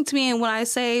I think to me, and when I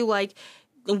say like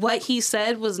what he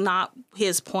said was not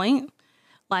his point,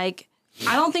 like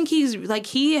I don't think he's like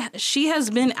she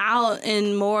has been out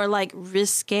in more like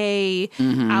risque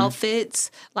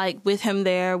outfits, like with him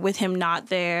there, with him not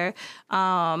there.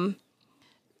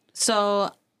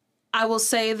 So I will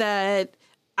say that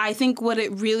I think what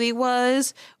it really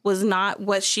was not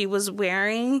what she was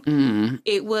wearing.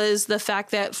 It was the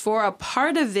fact that for a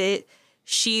part of it,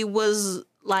 she was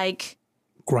like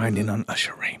grinding on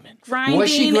Usher Raymond. Was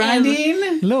she grinding?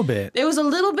 A little bit. There was a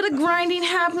little bit of grinding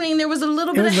happening. There was a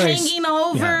little bit of hanging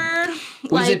over. Yeah.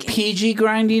 Was it PG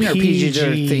grinding or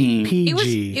PG-13?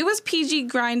 PG. It was PG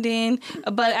grinding,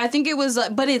 but I think it was.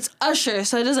 But it's Usher,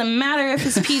 so it doesn't matter if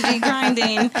it's PG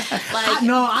grinding. Like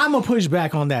no, I'm gonna push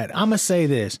back on that. I'm gonna say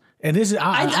this. And this is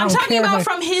I'm talking about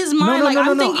from his mind.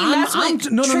 I'm thinking that's what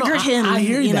triggered him. I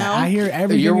hear that. Know? I hear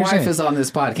everything. Your you're wife saying. is on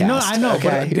this podcast. No, I know.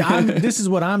 Okay? But this is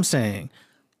what I'm saying.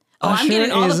 I'm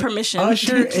getting all the permission.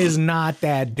 Usher is not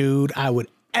that dude I would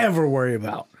ever worry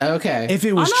about. Okay. If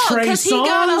it was Trey Songz, because he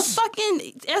got a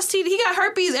fucking STD. He got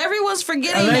herpes. Everyone's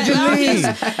forgetting allegedly.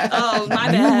 that. Oh,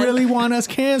 my bad. You really want us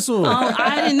canceled?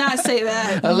 I did not say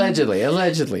that. Allegedly.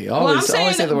 Always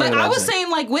say the word allegedly. I was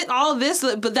saying like with all this,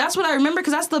 but that's what I remember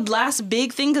because that's the last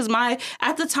big thing. Because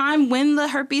at the time when the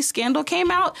herpes scandal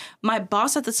came out, my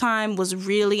boss at the time was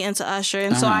really into Usher,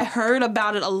 and so I heard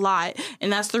about it a lot,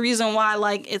 and that's the reason why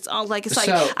it's like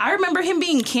I remember him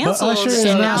being canceled.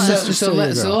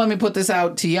 So let me put this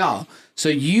out to y'all. So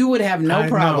you would have no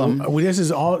problem. This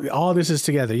is all this is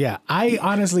together. Yeah. I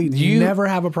honestly never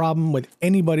have a problem with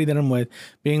anybody that I'm with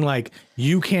being like,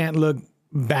 you can't look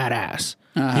badass.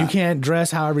 You can't dress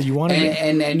however you want to.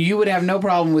 And you would have no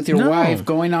problem with your wife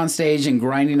going on stage and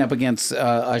grinding up against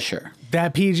Usher.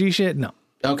 That PG shit? No.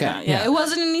 Okay. Yeah, it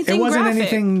wasn't anything. It wasn't graphic.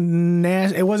 anything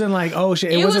nasty. It wasn't like, oh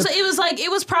shit. It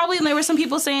was probably. And there were some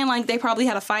people saying like they probably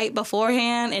had a fight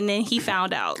beforehand, and then he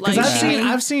found out. Like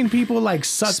I've seen people like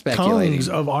suck tongues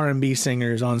of R&B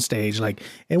singers on stage. Like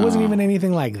it wasn't even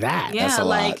anything like that. Yeah, that's a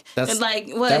lot.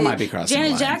 That might be crossing the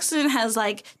line. Janet Jackson has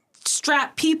like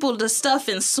strapped people to stuff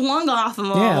and swung off them.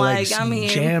 Yeah,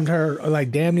 jammed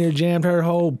her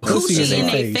whole pussy in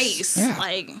their face.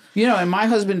 Yeah. And my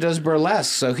husband does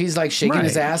burlesque, so he's like shaking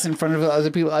his ass in front of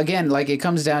other people. Again, like it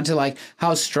comes down to like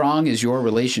how strong is your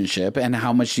relationship and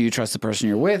how much do you trust the person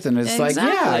you're with, and it's like,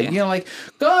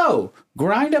 go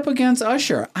grind up against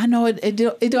Usher. I know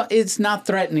it's not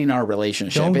threatening our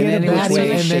relationship. Don't get a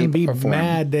baddie and then be form.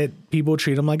 mad that people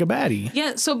treat him like a baddie.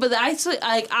 Yeah, so but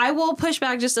I will push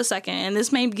back just a second, and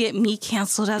this may get me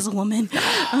canceled as a woman.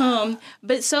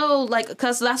 But so like,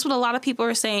 because that's what a lot of people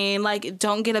are saying, like,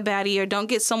 don't get a baddie or don't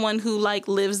get someone who like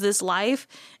lives this life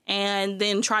and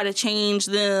then try to change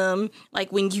them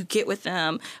like when you get with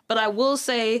them. But I will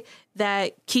say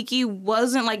that Kiki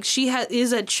wasn't like, she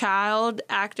is a child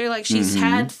actor. Like she's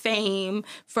had fame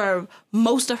for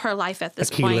most of her life at this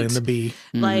point. Akeelah and the Bee.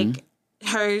 Like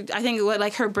I think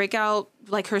like her breakout,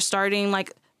 like her starting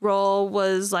like role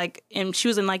was like she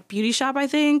was in like Beauty Shop, I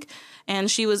think,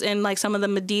 and she was in like some of the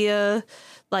Medea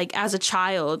like as a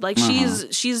child. Like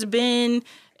she's been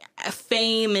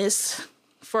famous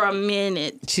for a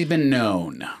minute. She's been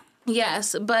known.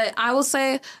 Yes, but I will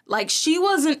say, like, she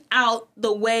wasn't out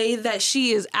the way that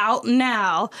she is out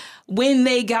now when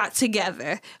they got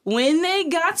together. When they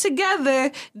got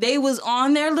together, they was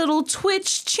on their little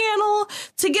Twitch channel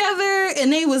together,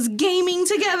 and they was gaming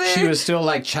together. She was still,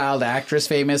 like, child actress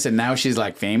famous, and now she's,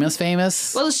 like,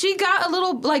 famous? Well, she got a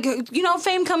little, like, you know,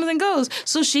 fame comes and goes.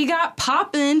 So she got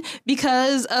popping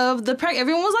because of the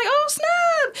everyone was like, oh,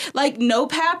 snap! Like,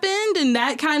 Nope happened, and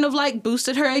that kind of, like,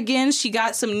 boosted her again. She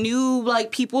got some new,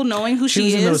 like, people knowing who she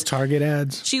is. She was in those Target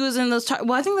ads. She was in those,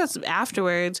 well, I think that's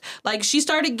afterwards. Like, she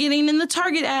started getting in the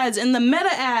Target ads and the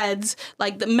Meta ads,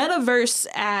 like the Metaverse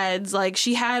ads. Like,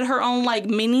 she had her own, like,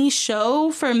 mini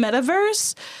show for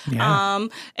Metaverse. Yeah.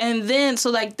 And then,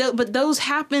 so, like, but those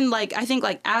happened, like, I think,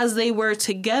 like, as they were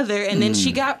together. And then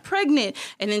she got pregnant.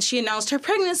 And then she announced her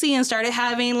pregnancy and started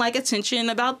having, like, attention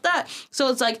about that. So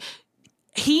it's like,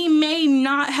 he may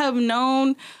not have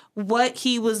known what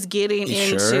he was getting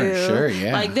into. Sure,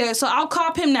 yeah. Like there, so I'll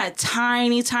cop him that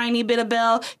tiny, tiny bit of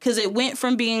bell, because it went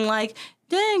from being like,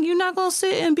 dang, you're not gonna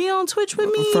sit and be on Twitch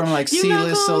with me? From like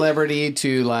C-list celebrity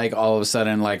to like all of a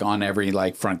sudden like on every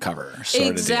like front cover sort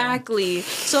exactly. of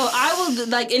deal. So I will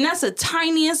like, and that's the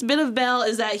tiniest bit of bell,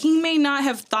 is that he may not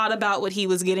have thought about what he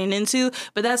was getting into,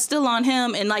 but that's still on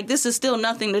him, and like this is still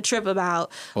nothing to trip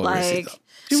about. Like.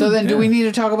 So then, do we need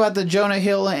to talk about the Jonah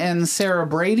Hill and Sarah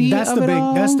Brady? That's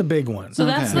the big one. So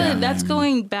that's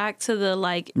going back to the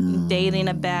like dating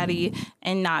a baddie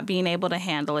and not being able to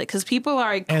handle it, because people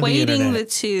are equating the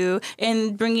two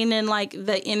and bringing in like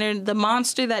the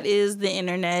monster that is the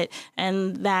internet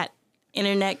and that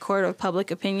internet court of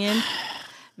public opinion.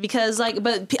 Because like,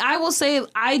 but I will say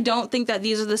I don't think that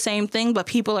these are the same thing, but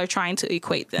people are trying to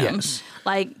equate them. Yes.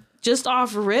 Like just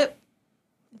off rip,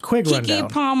 quick Keke rundown.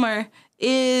 Palmer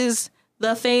is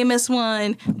the famous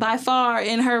one by far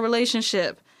in her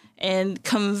relationship, and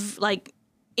like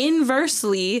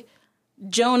inversely,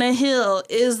 Jonah Hill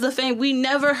is the fame. We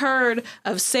never heard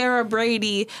of Sarah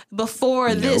Brady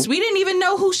before this. We didn't even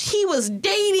know who he was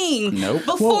dating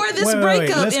before this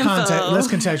breakup info. Let's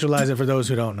contextualize it for those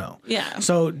who don't know. Yeah.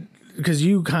 So, because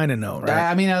you kind of know, right?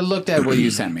 I mean, I looked at what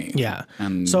you sent me. Yeah.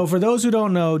 So for those who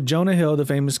don't know, Jonah Hill, the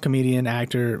famous comedian,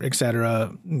 actor,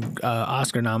 etc.,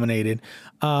 Oscar nominated,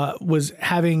 was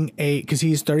having because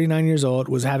he's 39 years old,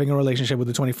 was having a relationship with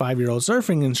a 25-year-old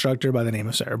surfing instructor by the name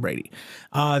of Sarah Brady.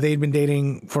 They'd been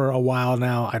dating for a while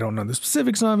now. I don't know the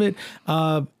specifics of it.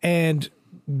 And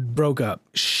broke up.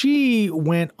 She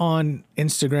went on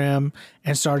Instagram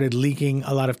and started leaking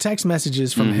a lot of text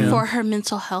messages from him for her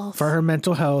mental health.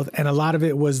 And a lot of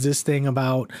it was this thing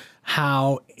about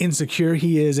how insecure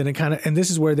he is, and and this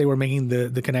is where they were making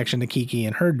the connection to Keke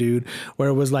and her dude, where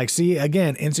it was like, see,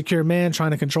 again, insecure man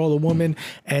trying to control a woman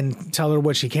and tell her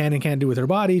what she can and can't do with her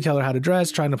body, tell her how to dress,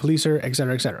 trying to police her, et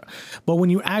cetera, et cetera. But when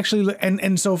you actually look,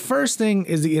 and so first thing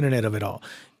is the internet of it all.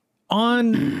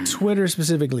 On Twitter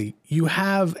specifically, you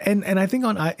have, and I think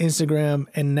on Instagram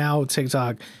and now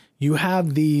TikTok, you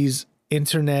have these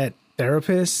internet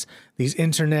therapists, these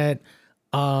internet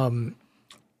PhDs,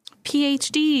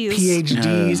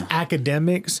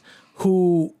 academics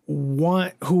who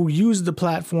use the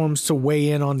platforms to weigh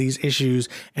in on these issues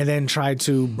and then try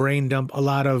to brain dump a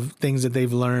lot of things that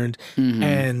they've learned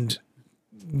and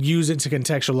use it to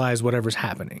contextualize whatever's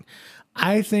happening.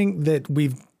 I think that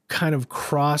we've kind of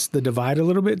crossed the divide a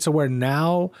little bit to where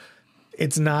now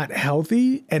it's not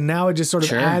healthy, and now it just sort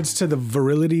of adds to the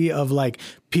virility of like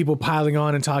people piling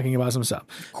on and talking about some stuff.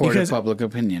 Court of public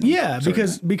opinion. Yeah,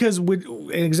 because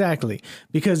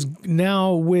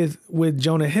now with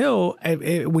Jonah Hill,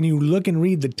 when you look and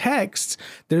read the text,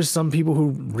 there's some people who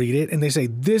read it and they say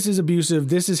this is abusive,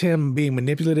 this is him being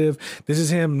manipulative, this is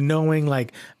him knowing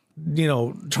like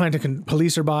trying to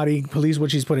police her body, police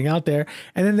what she's putting out there.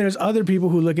 And then there's other people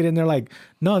who look at it and they're like,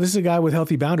 no, this is a guy with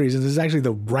healthy boundaries. And this is actually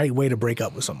the right way to break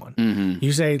up with someone. Mm-hmm.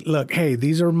 You say, look, hey,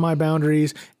 these are my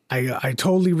boundaries. I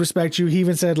totally respect you. He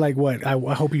even said like, what? I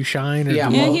hope you shine. Or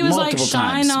he was like,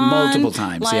 shine on. Multiple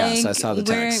times. Like, yes, I saw the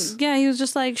text. He was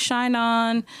just like, shine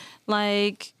on.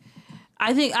 Like,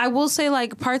 I think I will say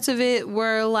like parts of it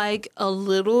were like a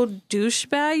little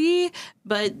douchebaggy,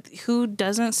 but who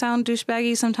doesn't sound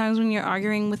douchebaggy sometimes when you're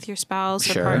arguing with your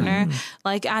spouse or partner?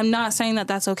 Like, I'm not saying that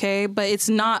that's okay, but it's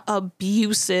not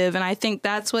abusive. And I think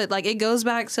that's what, like, it goes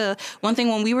back to one thing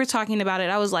when we were talking about it,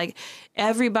 I was like,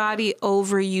 everybody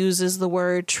overuses the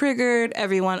word triggered.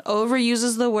 Everyone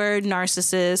overuses the word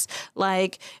narcissist.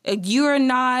 Like, you are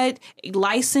not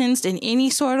licensed in any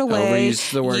sort of way.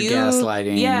 Overuse the word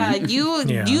gaslighting. Yeah,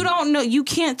 you don't know. You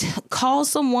can't call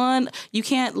someone, you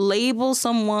can't label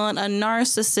someone a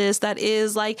narcissist that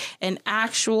is like an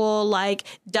actual like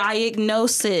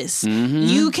diagnosis. Mm-hmm.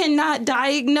 You cannot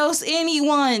diagnose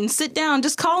anyone. Sit down,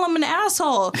 just call him an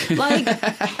asshole. Like,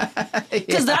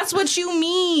 because that's what you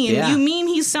mean. You mean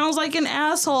he sounds like an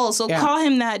asshole. So call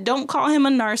him that. Don't call him a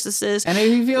narcissist. And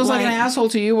if he feels like an asshole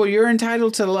to you, well, you're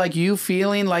entitled to like you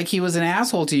feeling like he was an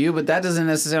asshole to you, but that doesn't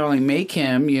necessarily make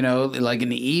him, like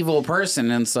an evil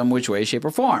person in some which way, shape,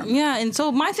 or form. Yeah. And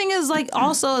so my thing is like,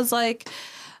 also is like,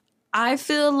 I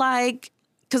feel like,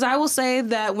 because I will say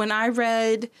that when I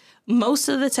read most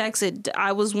of the text,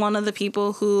 I was one of the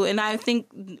people who, and I think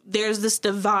there's this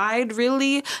divide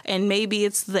really, and maybe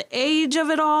it's the age of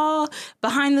it all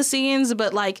behind the scenes,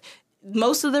 but like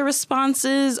most of the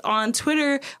responses on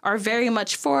Twitter are very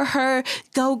much for her.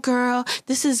 Go girl.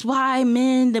 This is why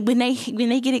men, when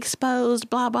they get exposed,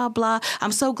 blah, blah, blah.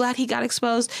 I'm so glad he got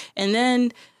exposed. And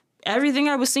then everything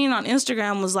I was seeing on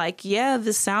Instagram was like, yeah,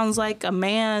 this sounds like a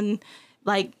man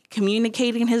like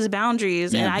communicating his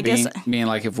boundaries. Yeah, and I guess being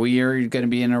like, if we are going to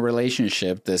be in a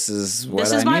relationship, this is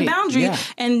my boundary,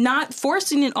 and not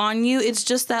forcing it on you. It's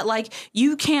just that like,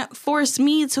 you can't force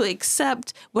me to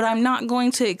accept what I'm not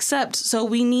going to accept. So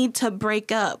we need to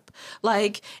break up.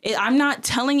 Like, I'm not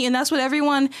telling you. And that's what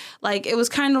everyone, like, it was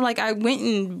kind of like, I went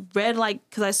and read, like,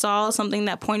 because I saw something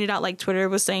that pointed out like Twitter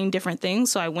was saying different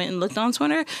things. So I went and looked on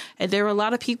Twitter, and there were a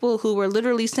lot of people who were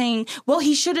literally saying, well,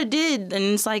 he should have did.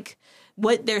 And it's like,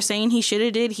 what they're saying he should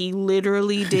have did, he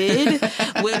literally did.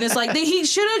 When it's like, he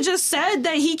should have just said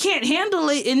that he can't handle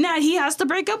it and that he has to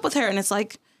break up with her. And it's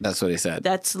like, that's what he said.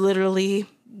 That's literally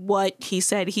what he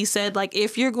said. He said, like,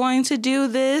 if you're going to do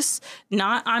this,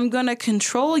 not I'm going to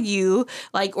control you,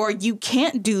 like, or you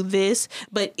can't do this,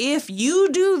 but if you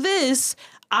do this,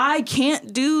 I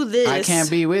can't do this. I can't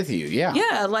be with you. Yeah.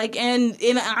 Yeah. Like, and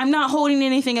I'm not holding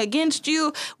anything against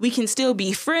you. We can still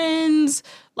be friends.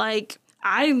 Like,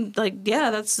 I'm like,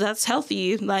 yeah, that's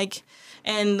healthy. Like,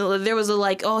 and there was a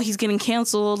like, oh, he's getting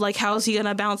canceled. Like, how is he going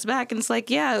to bounce back? And it's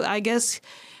like, yeah, I guess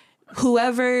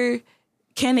whoever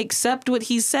can accept what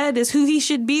he said is who he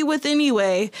should be with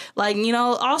anyway. Like,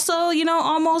 also,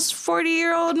 almost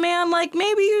 40-year-old man, like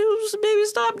maybe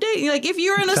stop dating. Like, if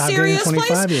you're in a serious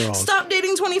place, stop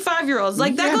dating 25-year-olds.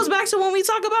 Like, that goes back to when we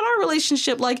talk about our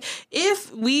relationship. Like,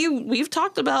 if we've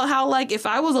talked about how, like, if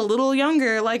I was a little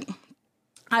younger, like,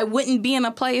 I wouldn't be in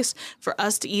a place for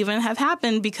us to even have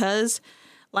happened because,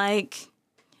 like,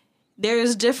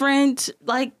 there's different,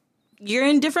 like, you're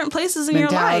in different places in your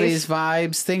life. Mentalities,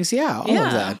 vibes, things, all of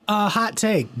that. Hot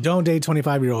take. Don't date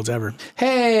 25-year-olds ever.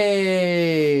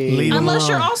 Hey. Unless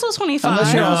you're also 25.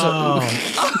 Unless you're also...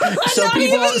 So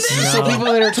people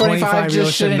that are 25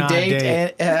 just shouldn't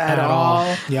date at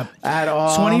all? Yep. At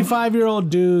all? 25-year-old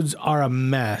dudes are a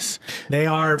mess.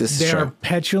 They're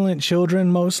petulant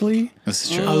children mostly. This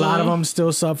is true. A lot of them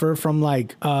still suffer from,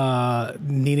 like,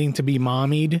 needing to be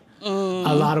mommied.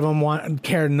 A lot of them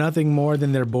care nothing more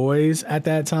than their boys at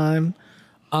that time.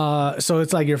 So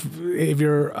it's like if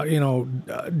you're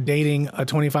dating a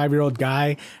 25-year-old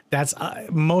guy, that's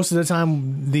most of the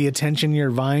time the attention you're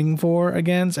vying for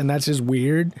against, and that's just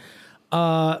weird.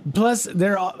 Plus,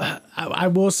 I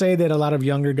will say that a lot of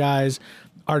younger guys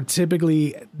are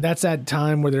typically, that's that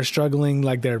time where they're struggling,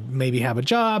 like they're maybe have a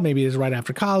job, maybe it's right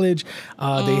after college,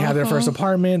 they have their first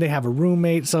apartment, they have a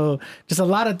roommate, so just a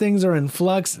lot of things are in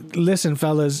flux. Listen,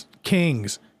 fellas,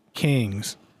 kings,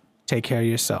 take care of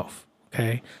yourself,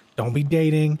 okay? Don't be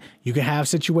dating. You can have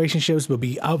situationships, but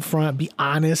be upfront, be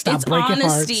honest, stop It's breaking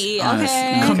honesty, hearts.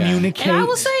 okay? Communicate. And I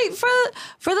will say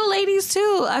for the ladies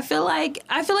too, I feel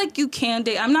like you can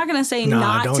date. I'm not gonna say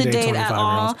not don't to date date at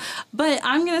 25-year-olds. all, but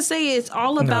I'm gonna say it's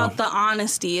all about the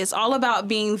honesty. It's all about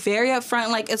being very upfront.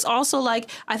 Like it's also like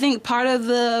I think part of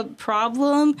the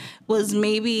problem was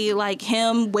maybe like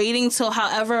him waiting till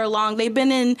however long they've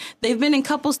been in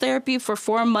couples therapy for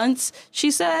 4 months,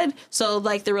 she said. So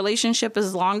like the relationship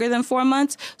is longer than 4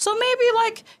 months. So maybe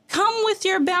like come with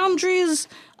your boundaries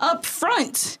up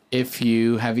front. If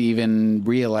you have even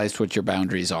realized what your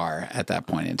boundaries are at that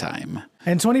point in time.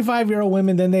 And 25-year-old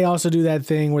women, then they also do that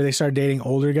thing where they start dating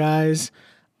older guys.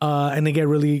 And they get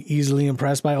really easily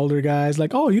impressed by older guys.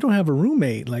 Like, oh, you don't have a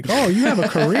roommate. Like, oh, you have a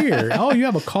career. Oh, you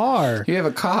have a car. You have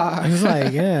a car. It's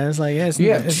like, yeah.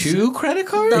 You have 2 credit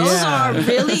cards? Those are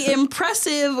really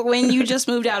impressive when you just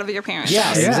moved out of your parents' Yeah,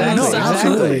 house. exactly. no,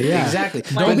 absolutely, yeah. Exactly.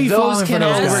 Don't be falling for those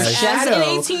guys. As an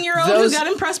 18-year-old who got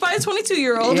impressed by a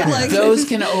 22-year-old. Yeah, Like, those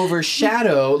can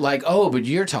overshadow, like, oh, but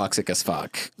you're toxic as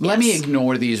fuck. Let me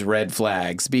ignore these red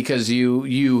flags because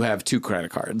you have 2 credit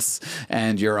cards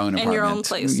and your own apartment. and your own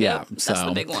place. Yeah, Yep, so that's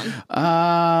the big one.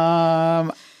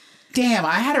 Damn,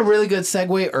 I had a really good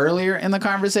segue earlier in the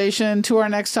conversation to our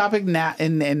next topic. Now,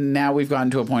 and now we've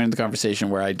gotten to a point in the conversation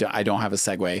where I don't have a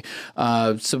segue.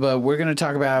 But we're going to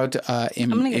talk about I'm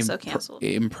gonna get so canceled.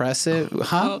 Impressive,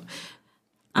 huh?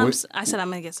 I said I'm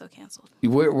gonna get so canceled.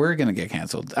 We're going to get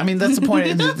canceled. I mean, that's the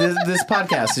point. This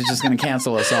podcast is just going to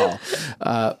cancel us all.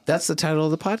 That's the title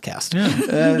of the podcast. Yeah.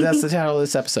 That's the title of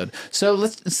this episode. So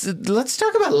let's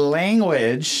talk about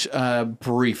language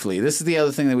briefly. This is the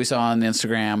other thing that we saw on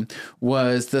Instagram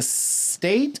was the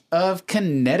state of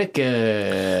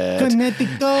Connecticut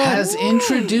has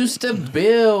introduced a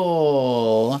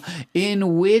bill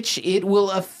in which it will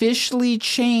officially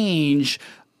change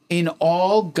in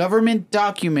all government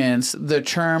documents the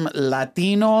term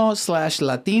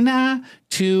Latino/Latina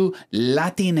to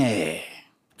Latine.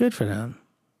 Good for them.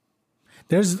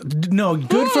 There's no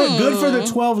good for the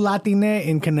 12 Latine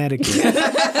in Connecticut.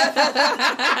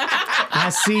 I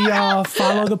see y'all.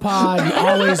 Follow the pod. You're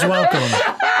always welcome.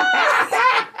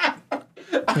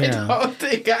 I don't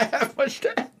think I have much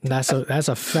time. That's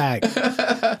a fact.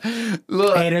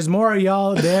 Look. Hey, there's more of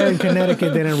y'all there in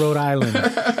Connecticut than in Rhode Island.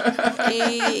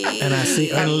 And I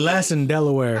see, and less in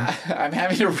Delaware. I'm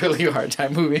having a really hard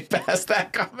time moving past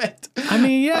that comment. I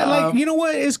mean, yeah, like, you know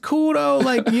what? It's cool though.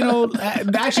 Like, you know,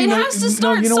 actually, it has to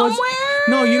start somewhere.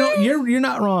 No, you know, you're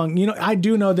not wrong. You know, I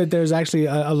do know that there's actually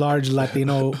a large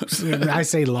Latino. I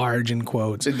say large in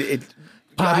quotes.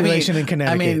 Population in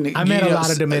Connecticut. I met a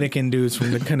lot of Dominican dudes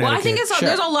from the Connecticut. Well, I think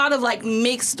there's a lot of like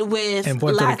mixed with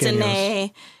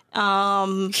Latine.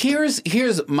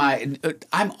 Here's my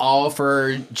I'm all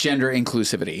for gender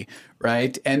inclusivity,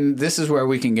 right? And this is where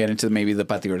we can get into maybe the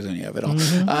patriarchy of it all.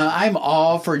 I'm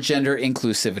all for gender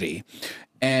inclusivity.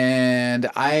 And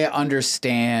I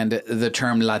understand the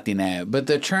term Latine, but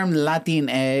the term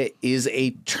Latine is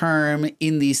a term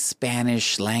in the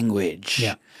Spanish language.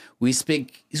 Yeah. We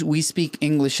speak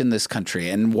English in this country,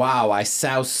 and wow, I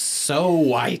sound so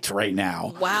white right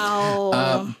now.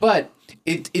 Wow. But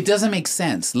it doesn't make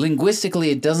sense.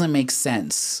 Linguistically, it doesn't make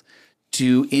sense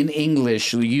to, in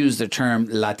English, use the term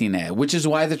Latine, which is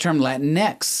why the term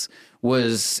Latinx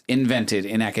was invented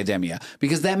in academia,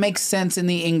 because that makes sense in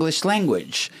the English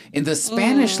language. In the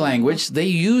Spanish language, they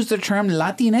use the term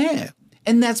Latine.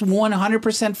 And that's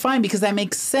 100% fine because that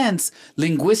makes sense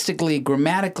linguistically,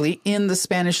 grammatically in the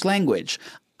Spanish language.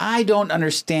 I don't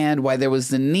understand why there was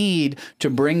the need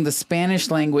to bring the Spanish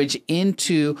language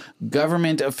into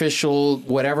government official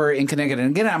whatever in Connecticut. And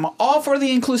again, I'm all for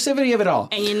the inclusivity of it all.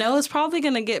 And you know, it's probably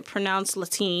going to get pronounced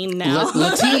Latine now.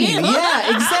 Latine,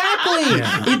 yeah, exactly.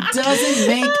 Yeah. It doesn't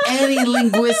make any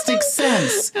linguistic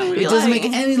sense. It doesn't make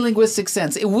any linguistic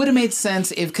sense. It would have made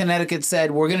sense if Connecticut said,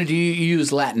 we're going to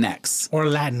use Latinx. Or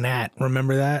Latinat.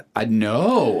 Remember that? I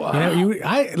know.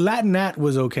 Latinat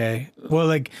was okay. Well,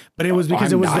 like, but it was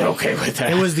because it was not okay with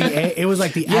that. It was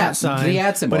like the at sign. The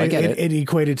at symbol. But I get it. It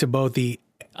equated to both the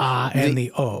and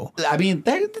the O. I mean,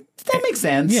 that makes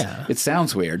sense. Yeah. It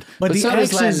sounds weird. But so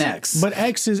does Latinx. But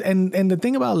X is, and the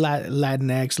thing about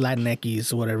Latinx,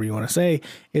 Latinx, whatever you want to say,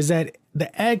 is that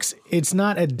the X, it's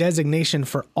not a designation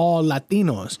for all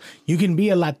Latinos. You can be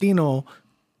a Latino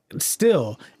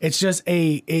still, it's just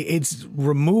it's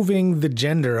removing the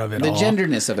gender of it all. The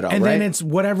genderness of it all, and right? then it's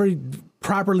whatever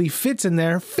properly fits in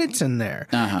there.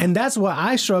 And that's what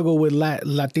I struggle with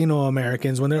Latino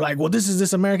Americans when they're like, well, this is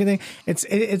this American thing.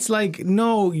 It's like,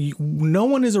 no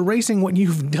one is erasing what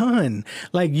you've done.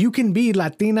 Like, you can be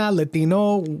Latina,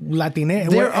 Latino, Latina,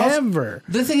 wherever.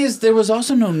 The thing is, there was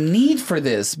also no need for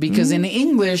this because in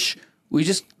English, we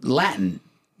just Latin.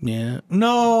 Yeah.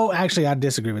 No, actually, I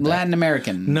disagree with that. Latin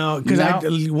American. No, because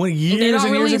years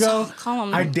and years ago,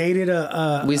 I dated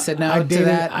we said no to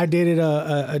that. I dated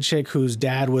a chick whose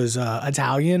dad was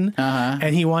Italian,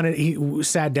 and he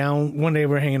sat down one day,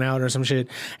 we were hanging out or some shit,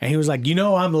 and he was like,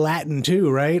 I'm Latin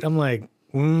too, right? I'm like,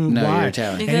 no, why? you're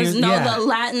Italian. Because the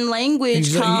Latin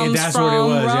language comes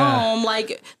from Rome.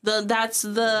 Like that's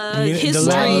the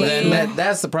history.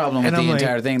 That's the problem with the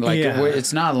entire thing. Like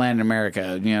it's not Latin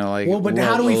America. But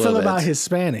how do we feel about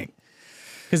Hispanic?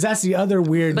 Because that's the other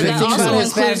weird. But that also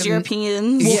includes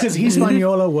Europeans. Well, because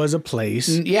Hispaniola was a place.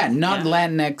 Not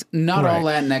Latinx. Not all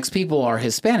Latinx people are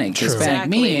Hispanic. True. Hispanic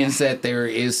means that there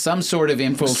is some sort of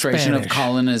infiltration of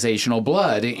colonizational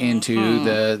blood into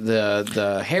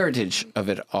the heritage of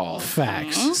it all.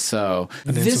 Facts. So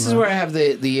this is where I have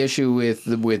the issue with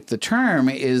the term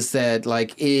is that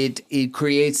like it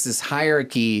creates this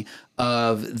hierarchy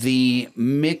of the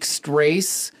mixed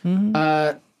race.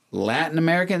 Latin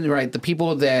American, right? The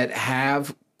people that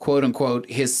have quote unquote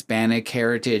Hispanic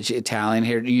heritage, Italian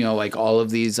heritage, like all of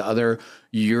these other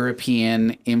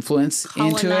European influence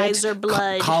colonizer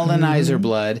blood. Colonizer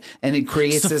blood, and it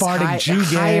creates Sephardic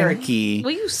this hierarchy.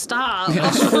 Will you stop?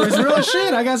 It's real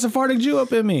shit. I got Sephardic Jew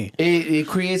up in me. It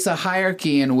creates a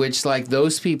hierarchy in which like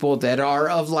those people that are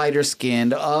of lighter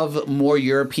skin, of more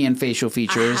European facial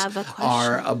features,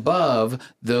 are above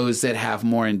those that have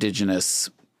more indigenous.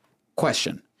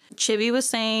 Question. Chibi was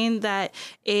saying that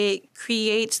it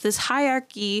creates this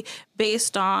hierarchy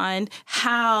based on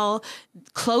how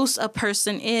close a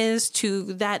person is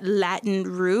to that Latin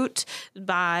root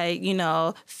by,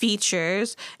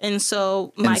 features. And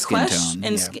so my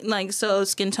question,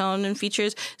 skin tone and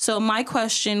features. So my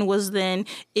question was then,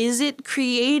 is it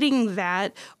creating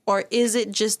that, or is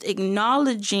it just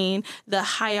acknowledging the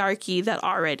hierarchy that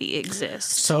already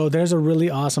exists? So there's a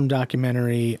really awesome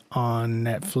documentary on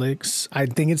Netflix. I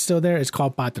think it's still there. It's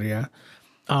called Patria.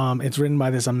 It's written by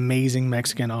this amazing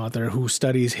Mexican author who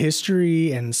studies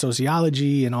history and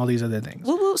sociology and all these other things.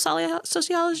 Woo woo,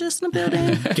 sociologist in the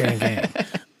building.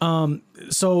 Gang.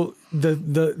 So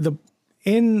the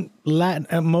in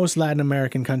most Latin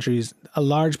American countries, a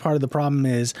large part of the problem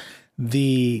is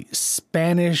the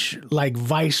Spanish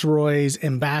viceroys,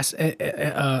 ambassadors,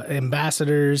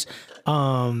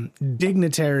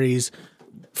 dignitaries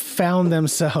found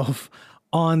themselves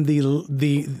on the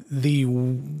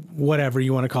whatever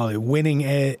you want to call it, winning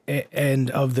end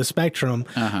of the spectrum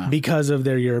because of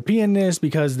their Europeanness,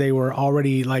 because they were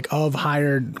already of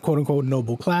higher quote unquote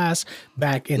noble class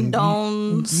back in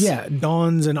dons.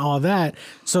 Dons and all that,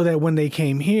 so that when they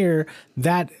came here,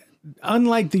 that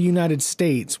unlike the United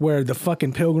States where the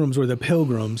fucking pilgrims were the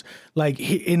pilgrims,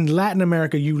 in Latin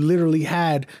America you literally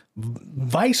had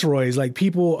viceroys,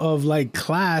 people of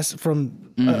class from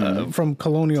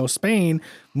colonial Spain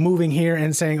moving here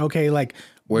and saying, okay,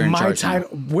 we're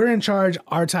in charge,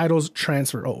 our titles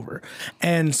transfer over.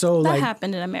 And so that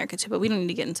happened in America too, but we don't need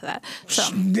to get into that. So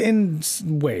in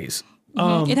ways.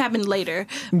 It happened later,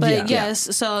 but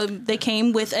yes. So they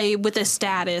came with a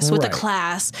status, with a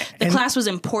class. The class was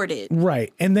imported,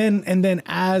 right? And then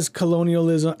as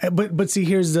colonialism, but see,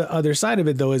 here's the other side of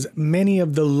it though: is many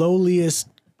of the lowliest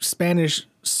Spanish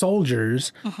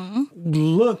soldiers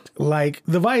looked like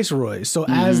the viceroys. So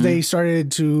as they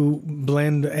started to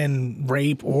blend and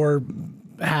rape or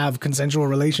have consensual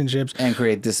relationships and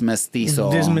create this mestizo,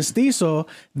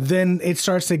 then it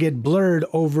starts to get blurred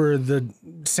over the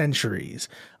centuries.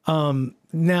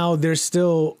 Now there's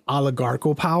still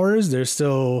oligarchical powers, there's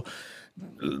still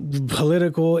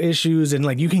political issues,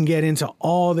 and you can get into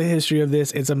all the history of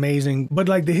this. It's amazing, but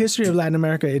the history of Latin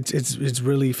America, it's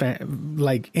really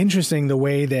interesting the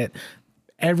way that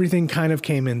everything kind of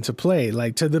came into play,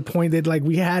 to the point that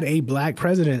we had a black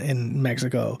president in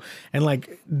Mexico, and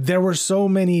there were so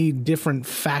many different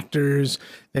factors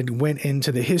that went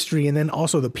into the history, and then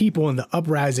also the people and the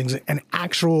uprisings and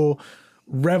actual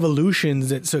revolutions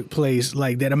that took place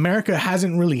that America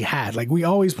hasn't really had. We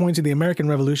always point to the American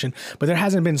Revolution, but there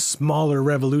hasn't been smaller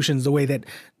revolutions the way that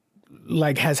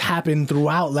like has happened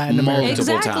throughout Latin America.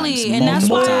 Exactly, and that's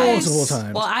why multiple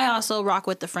times. Well, I also rock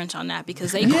with the French on that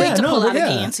because they quick to pull out a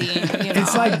guillotine. You know?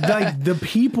 It's like the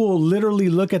people literally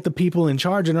look at the people in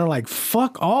charge and are like,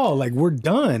 "Fuck all, like we're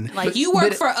done." Like you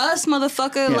work for us,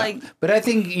 motherfucker. Yeah. Like, but I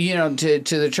think to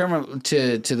the term of,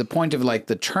 to the point of like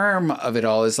the term of it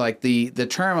all is like the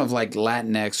term of like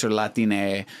Latinx or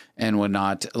Latine and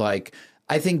whatnot. Like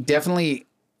I think definitely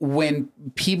when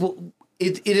people.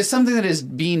 It is something that is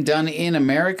being done in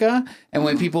America, and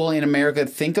when people in America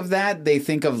think of that, they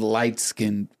think of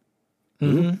light-skinned.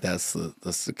 That's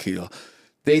the key.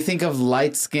 They think of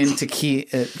light-skinned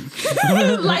tequila.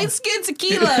 Light-skinned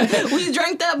tequila. We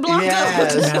drank that Blanco.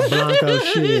 Yes. That Blanco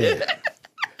shit.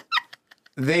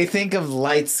 They think of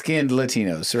light-skinned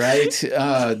Latinos, right?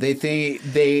 And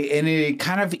it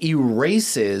kind of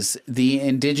erases the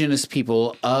indigenous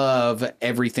people of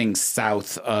everything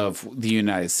south of the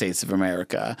United States of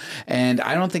America. And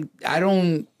I don't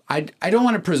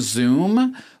want to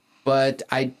presume, but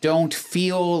I don't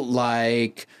feel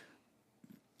like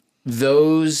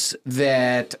those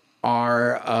that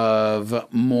are of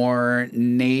more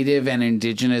native and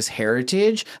indigenous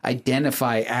heritage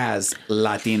identify as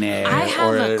Latine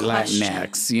or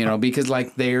Latinx, because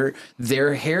like their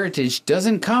heritage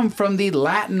doesn't come from the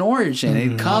Latin origin.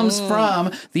 It comes from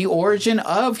the origin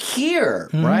of here,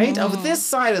 right? Of this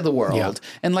side of the world. Yeah.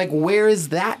 And like, where is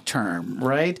that term,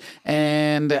 right?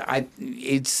 And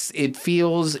it's a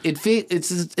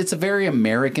very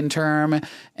American term.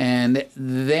 And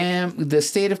the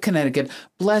state of Connecticut,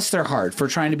 bless their heart for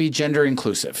trying to be gender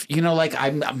inclusive.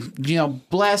 I'm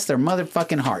bless their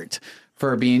motherfucking heart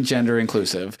for being gender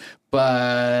inclusive.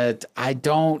 But I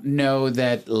don't know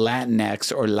that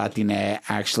Latinx or Latine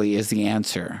actually is the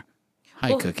answer.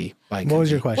 Hi, Cookie. Bye, Cookie. What was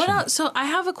your question? So I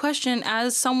have a question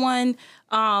as someone,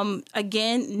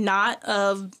 again, not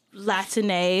of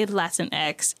Latine,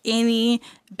 Latinx, any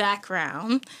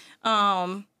background,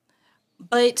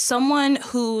 but someone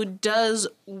who does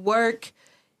work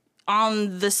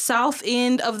on the south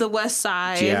end of the west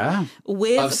side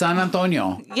of San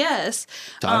Antonio. Yes.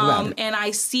 Talk about it. And I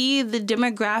see the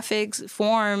demographics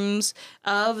forms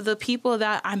of the people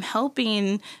that I'm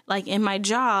helping, like in my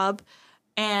job.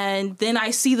 And then I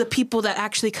see the people that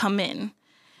actually come in.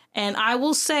 And I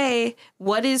will say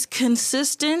what is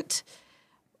consistent,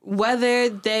 whether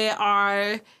they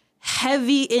are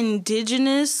heavy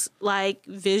indigenous, like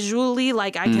visually,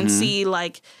 like I can see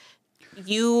like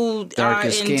you darker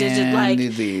are skin,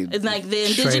 indigenous, like the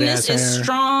indigenous is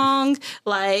strong,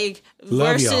 like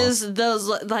versus those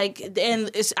like, and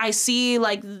I see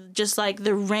like just like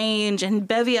the range and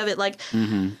bevy of it, like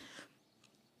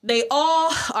they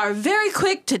all are very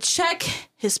quick to check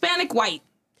Hispanic white.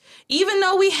 Even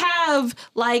though we have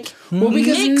like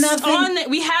mixed on there,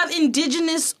 we have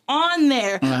indigenous on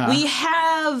there. We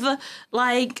have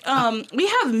like we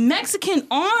have Mexican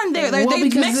on there. They're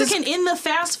Mexican in the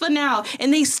FAFSA now,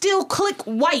 and they still click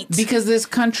white. Because this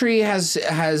country has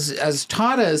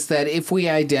taught us that if we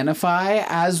identify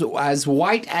as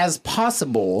white as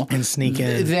possible and sneak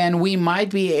in, then we might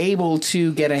be able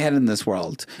to get ahead in this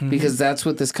world. Because that's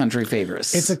what this country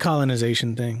favors. It's a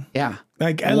colonization thing. Yeah.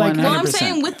 Like well, I'm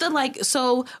saying with the like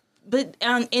so, but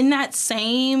in that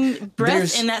same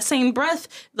breath,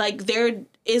 like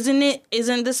isn't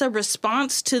this a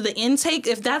response to the intake?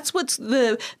 If that's what's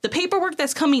the paperwork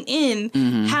that's coming in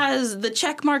has the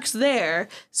check marks there,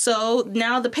 so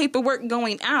now the paperwork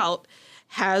going out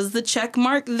has the check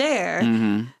mark there.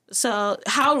 So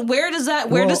where does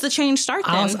the change start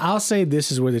then? I'll say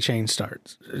this is where the change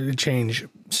starts. The change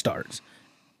starts.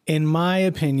 In my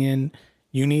opinion,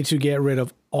 you need to get rid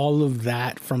of all of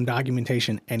that from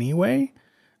documentation anyway.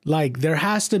 Like there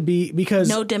has to be, because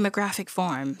no demographic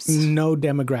forms.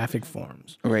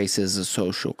 Race is a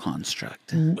social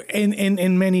construct.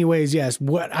 In many ways, yes.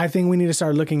 What I think we need to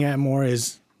start looking at more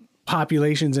is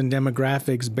populations and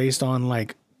demographics based on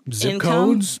like zip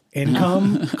codes,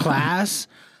 income, class.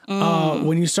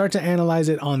 When you start to analyze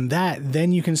it on that,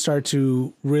 then you can start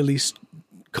to really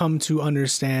come to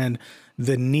understand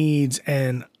the needs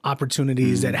and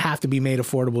opportunities that have to be made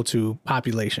affordable to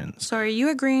populations. So are you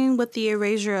agreeing with the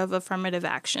erasure of affirmative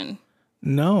action?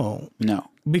 No.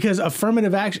 Because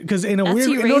affirmative action, because in a that's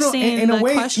weird in a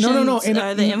way,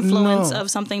 the influence of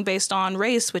something based on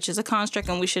race, which is a construct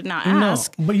and we should not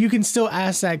ask. No, but you can still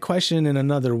ask that question in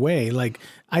another way. Like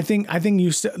I think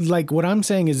you like what I'm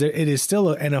saying is that it is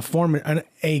still this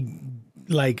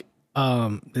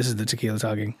is the tequila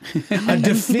talking, a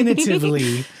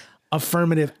definitively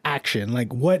affirmative action.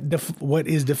 Like what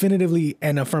is definitively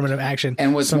an affirmative action.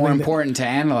 And what's more important to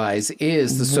analyze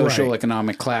is the social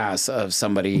economic class of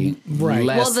somebody less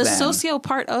well, the than. socio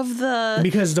part of the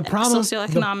because the problem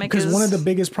socioeconomic because one of the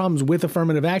biggest problems with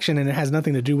affirmative action, and it has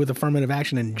nothing to do with affirmative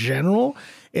action in general,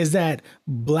 is that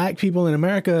black people in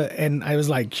America, and I was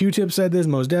like, Q-Tip said this,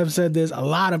 Mos Def said this, a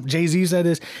lot of Jay-Z said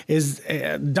this, is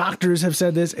doctors have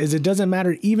said this, is it doesn't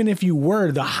matter, even if you were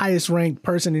the highest ranked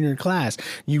person in your class,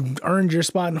 you earned your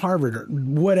spot in Harvard or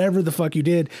whatever the fuck you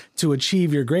did to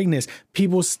achieve your greatness,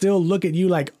 people still look at you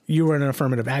like you were in an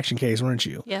affirmative action case, weren't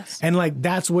you? Yes. And like,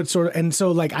 that's what sort of, and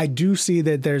so like, I do see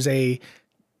that there's a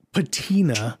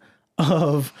patina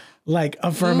of like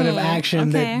affirmative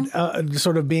action that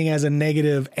sort of being as a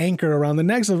negative anchor around the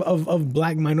necks of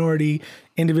black minority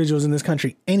individuals in this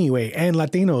country anyway, and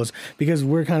Latinos, because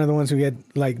we're kind of the ones who get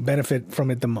like benefit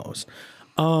from it the most.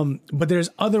 But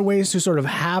there's other ways to sort of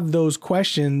have those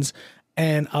questions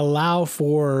and allow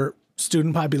for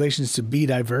student populations to be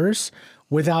diverse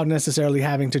without necessarily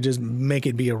having to just make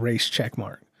it be a race check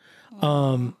mark.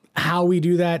 How we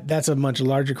do that, that's a much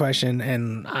larger question,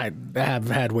 and I have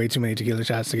had way too many tequila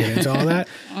shots to get into all that.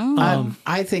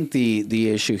 I think the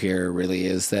issue here really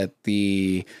is that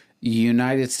the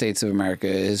United States of America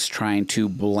is trying to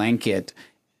blanket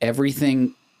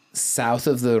everything south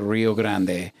of the Rio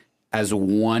Grande as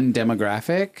one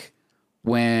demographic,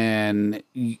 when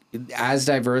as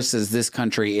diverse as this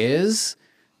country is,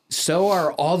 so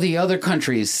are all the other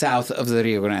countries south of the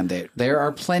Rio Grande. There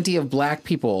are plenty of black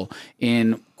people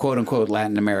in quote unquote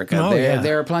Latin America.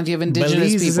 There are plenty of indigenous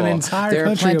Belize people. is an entire There are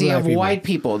country plenty of of black white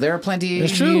people. There are plenty.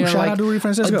 It's true. Shout out to Rui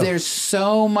Francisco. There's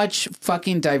so much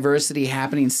fucking diversity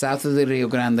happening south of the Rio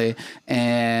Grande,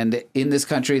 and in this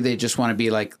country they just want to be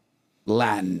like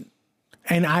Latin.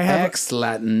 And I have X,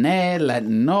 Latine,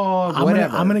 Latino,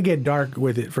 whatever. I'm gonna get dark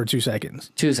with it for 2 seconds.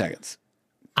 2 seconds.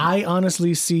 I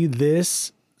honestly see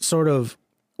this sort of,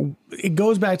 it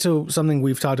goes back to something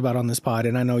we've talked about on this pod,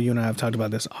 and I know you and I have talked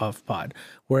about this off pod,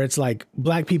 where it's like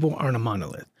black people aren't a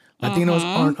monolith. Latinos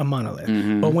aren't a monolith.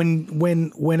 But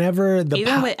whenever the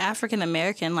even with African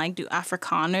American, like, do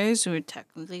Afrikaners, who are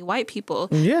technically white people,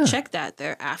 check that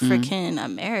they're African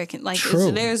American. Like,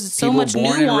 there's so people much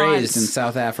born nuance. and raised in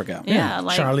South Africa. Yeah,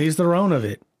 like Charlize Theron of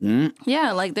it.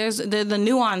 Yeah, like there's the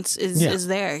nuance is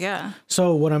there. Yeah.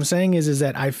 So what I'm saying is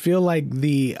that I feel like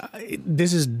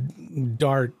this is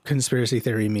dark conspiracy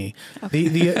theory me. Okay.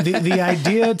 The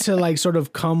idea to like sort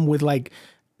of come with like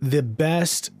the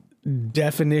best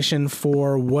definition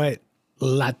for what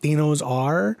Latinos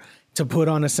are, to put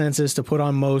on a census, to put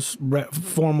on most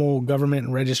formal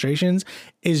government registrations,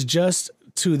 is just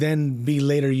to then be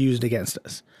later used against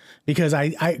us. Because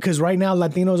because right now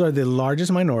Latinos are the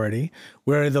largest minority.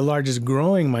 We're the largest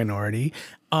growing minority.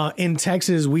 In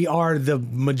Texas, we are the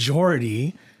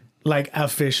majority, like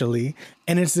officially.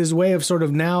 And it's this way of sort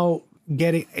of now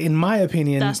getting, in my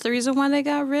opinion. That's the reason why they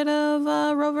got rid of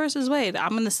Roe versus Wade. I'm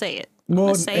going to say it.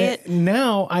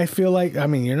 Now I feel like, I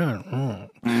mean, you're not wrong.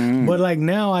 But like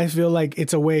now I feel like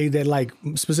it's a way that like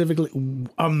specifically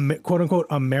quote unquote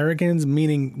Americans,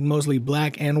 meaning mostly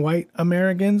black and white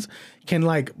Americans, can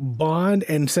like bond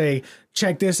and say,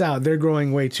 check this out, they're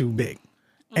growing way too big.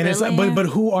 And it's like, but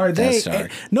who are they?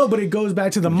 No, but it goes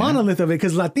back to the monolith of it,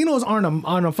 because Latinos aren't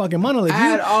on a fucking monolith.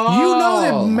 At all. You know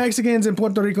that Mexicans and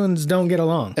Puerto Ricans don't get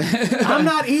along. I'm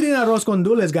not eating arroz con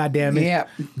dulces, goddammit. Yeah.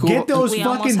 Get those we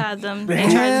fucking. Almost had them.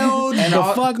 Hell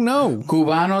the fuck no.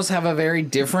 Cubanos have a very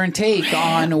different take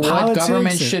on what Politics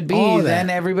government should be than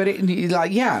everybody.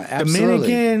 Like, yeah, absolutely.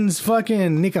 Dominicans,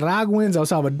 fucking Nicaraguans, El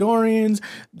Salvadorians,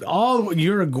 all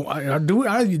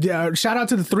Uruguay. Shout out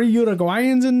to the 3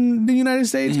 Uruguayans in the United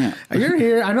States. Yeah. You're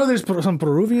here. I know there's some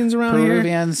Peruvians around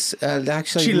Peruvians,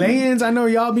 actually. Chileans, I know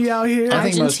y'all be out here. I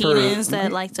think Argentinians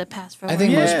that like to pass for. I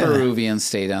think most Peruvians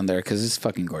stay down there because it's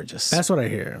fucking gorgeous. That's what I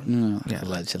hear.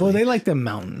 Allegedly. Well, they like the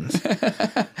mountains.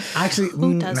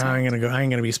 Actually, I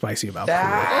ain't gonna be spicy about Peru.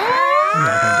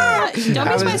 Don't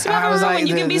be spicy about Peru when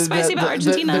you can be spicy about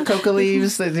Argentina. The coca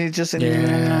leaves that they just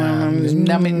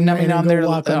numbing on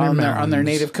their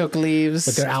native coca leaves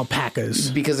with their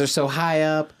alpacas because they're so high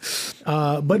up.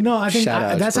 But no, I think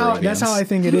that's how I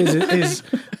think it is.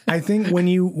 I think when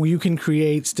you can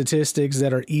create statistics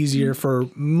that are easier for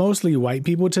mostly white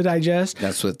people to digest.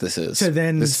 That's what this is. To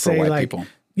then this say is for white like, people.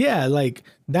 Yeah, like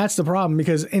that's the problem,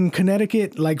 because in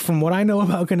Connecticut, like from what I know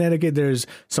about Connecticut, there's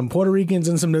some Puerto Ricans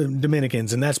and some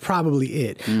Dominicans, and that's probably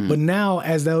it. But now,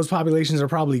 as those populations are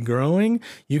probably growing,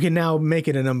 you can now make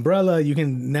it an umbrella. You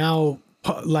can now,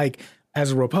 like,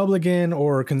 as a Republican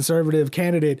or conservative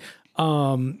candidate,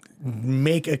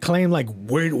 make a claim like,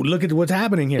 look at what's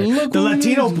happening here. Look the what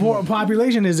Latino it is.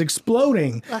 population is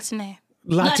exploding. Latine.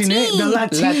 The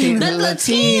Latines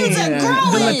are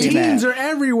growing. The Latines are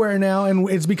everywhere now, and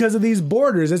it's because of these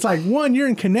borders. It's like, one, you're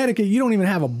in Connecticut, you don't even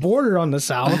have a border on the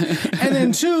south, and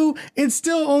then two, it's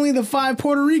still only the 5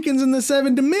 Puerto Ricans and the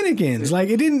 7 Dominicans. Like,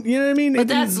 it didn't, you know what I mean? But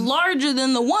that's larger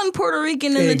than the 1 Puerto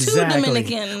Rican and the 2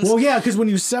 Dominicans. Well, yeah, because when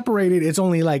you separate it, it's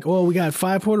only like, well, we got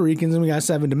 5 Puerto Ricans and we got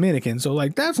 7 Dominicans, so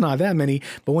like that's not that many.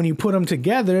 But when you put them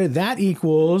together, that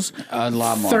equals a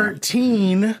lot more.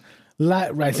 13.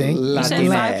 I think. You said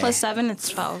 5 plus 7, it's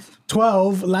 12.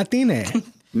 12 Latine.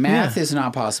 Math is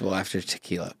not possible after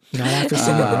tequila. Not after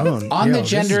Cimarron. On the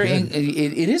gender, it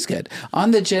is good.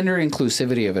 On the gender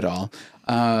inclusivity of it all,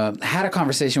 had a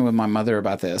conversation with my mother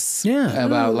about this. Yeah.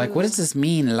 About like, what does this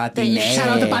mean, Latine?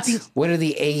 What are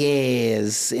the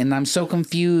AAs? And I'm so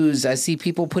confused. I see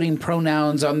people putting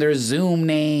pronouns on their Zoom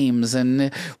names,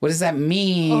 and what does that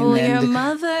mean? Oh, and your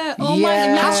mother. Oh my!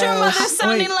 Not your mother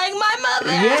sounding like my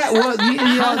mother. Yeah, well, you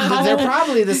know, they're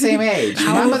probably the same age.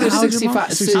 My mother's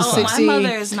 65. 60, my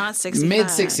mother is not 65.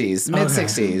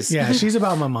 Mid-60s. Yeah, she's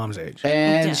about my mom's age.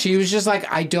 And she was just like,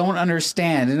 I don't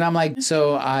understand. And I'm like,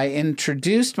 so I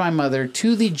introduced my mother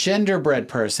to the genderbread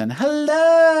person.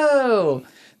 Hello!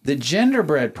 The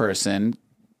genderbread person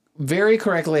very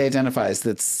correctly identifies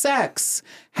that sex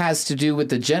has to do with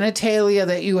the genitalia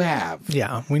that you have.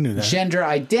 Yeah, we knew that. Gender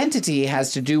identity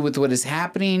has to do with what is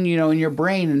happening, you know, in your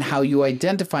brain and how you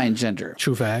identify in gender.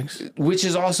 True facts. Which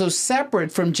is also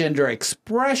separate from gender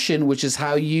expression, which is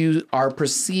how you are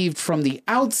perceived from the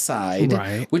outside.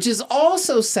 Right. Which is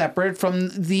also separate from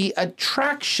the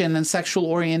attraction and sexual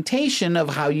orientation of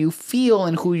how you feel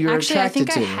and who you're attracted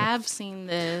to. I think I have seen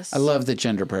this. I love the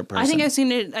genderbread person. I think I've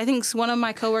seen it. I think one of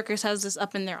my coworkers has this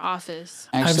up in their office.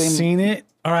 Actually, I've seen it.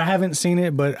 Or I haven't seen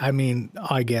it, but I mean,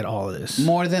 I get all of this.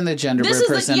 More than the genderbread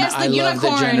person, I love the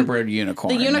genderbread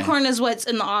unicorn. The unicorn is what's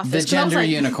in the office. The gender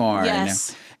unicorn.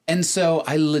 Yes. And so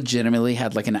I legitimately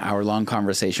had like an hour-long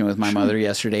conversation with my mother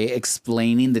yesterday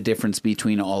explaining the difference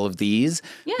between all of these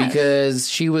because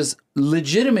she was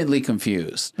legitimately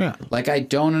confused. Yeah. Like,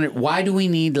 why do we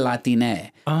need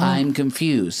Latine? I'm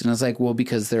confused. And I was like, well,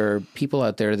 because there are people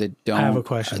out there that don't. I have a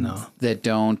question, though. That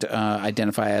don't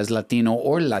identify as Latino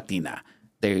or Latina.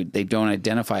 They don't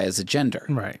identify as a gender.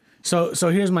 Right. So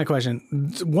here's my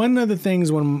question. One of the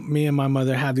things when me and my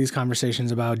mother have these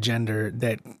conversations about gender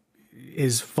that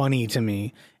is funny to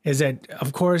me is that,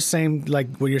 of course, same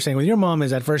like what you're saying with your mom,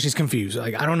 is at first she's confused.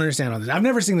 Like, I don't understand all this. I've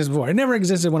never seen this before. It never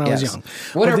existed when I was young.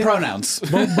 What are pronouns?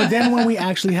 But then when we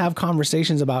actually have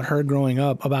conversations about her growing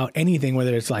up, about anything,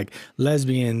 whether it's like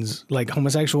lesbians, like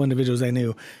homosexual individuals they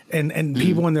knew, and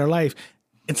people in their life,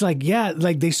 it's like, yeah,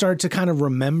 like they start to kind of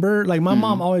remember. Like my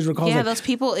mom always recalls. Yeah, like, those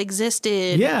people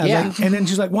existed. Yeah. Like, and then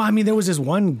she's like, well, I mean, there was this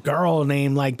one girl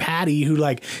named like Patty who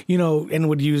like, you know, and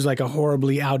would use like a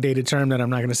horribly outdated term that I'm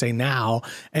not going to say now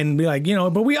and be like, you know,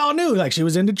 but we all knew like she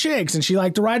was into chicks and she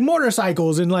liked to ride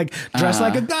motorcycles and like dress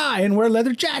like a guy and wear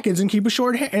leather jackets and keep a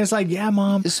short hair. And it's like, yeah,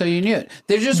 mom. So you knew it.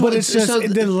 They're just, but it's just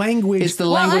the language. It's the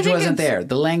language wasn't there.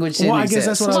 The language didn't exist.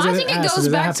 I guess that's what I was I think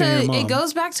it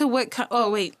goes back to what.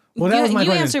 Oh wait. Well, that was my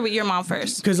question. You answer with your mom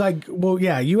first. Because, like, well,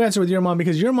 yeah, you answer with your mom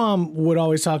because your mom would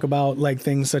always talk about, like,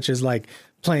 things such as, like,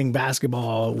 playing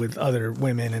basketball with other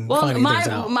women and finding things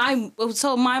out.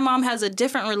 So my mom has a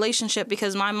different relationship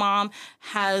because my mom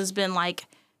has been, like,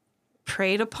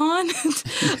 preyed upon.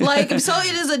 Like, so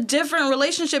it is a different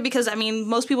relationship because, I mean,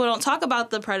 most people don't talk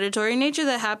about the predatory nature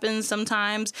that happens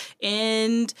sometimes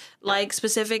and, like,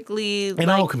 specifically in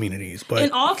all communities, but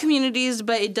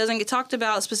it doesn't get talked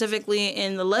about specifically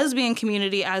in the lesbian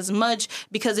community as much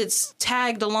because it's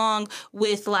tagged along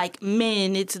with like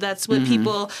men. That's what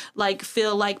people like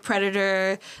feel like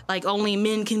predator, like only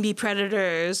men can be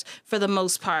predators for the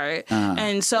most part.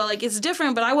 And so like it's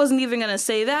different, but I wasn't even gonna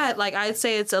say that. Like I'd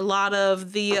say it's a lot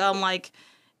of the like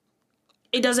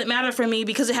it doesn't matter for me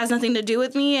because it has nothing to do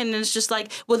with me. And it's just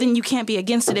like, well, then you can't be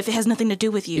against it if it has nothing to do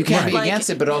with you. You can't be against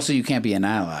it, but also you can't be an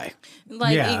ally.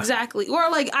 Like, exactly. Or,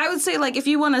 like, I would say, like, if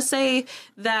you want to say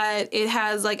that it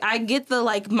has, like, I get the,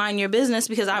 like, mind your business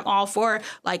because I'm all for,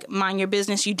 like, mind your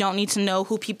business. You don't need to know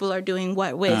who people are doing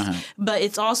what with. But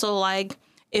it's also, like,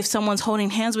 if someone's holding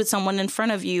hands with someone in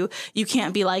front of you, you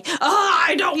can't be like, oh,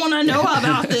 I don't want to know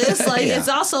about this. Like, it's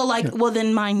also like, well,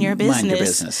 then mind your business. Mind your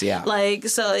business, yeah. Like,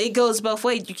 so it goes both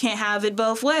ways. You can't have it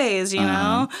both ways, you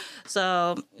know?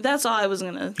 So that's all I was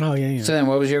going to. Oh, yeah. So then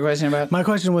what was your question about? My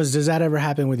question was, does that ever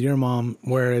happen with your mom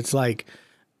where it's like,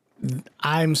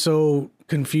 I'm so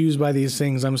confused by these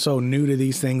things. I'm so new to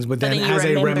these things. But then as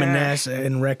I reminisce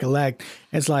and recollect,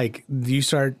 it's like you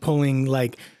start pulling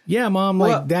like, yeah, Mom,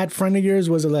 like that friend of yours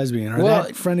was a lesbian, or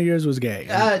that friend of yours was gay.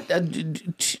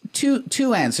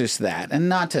 Two answers to that, and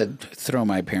not to throw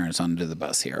my parents under the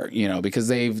bus here, because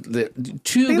they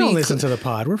don't listen to the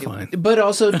pod. We're fine. But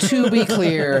also, to be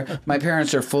clear, my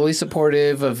parents are fully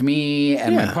supportive of me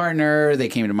and my partner. They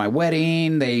came to my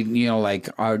wedding. They,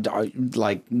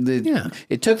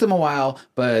 it took them a while,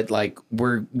 but like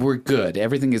we're good.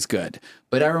 Everything is good.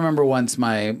 But I remember once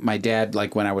my dad,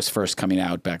 like when I was first coming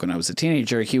out back when I was a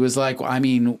teenager, he was like,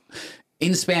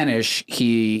 in Spanish,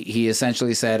 he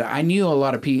essentially said, I knew a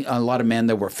lot of men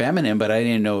that were feminine, but I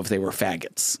didn't know if they were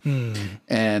faggots.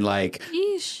 And like,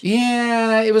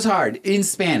 yeah, it was hard in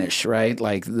Spanish, right?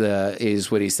 Like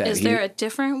is what he said. Is there a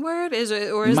different word? Is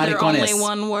there only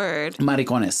one word?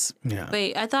 Maricones. Yeah.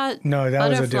 Wait, I thought no, that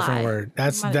was a different word.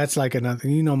 That's like another.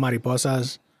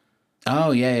 Mariposas.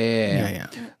 Oh yeah.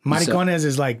 Maricones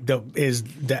is like the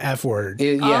F word.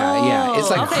 Yeah. It's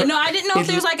like okay. No, I didn't know if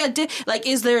there's like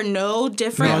is there no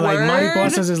different word? Like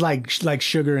mariposas is like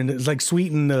sugar and it's like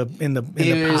sweet in the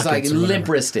it was like limp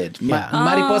wristed. Yeah.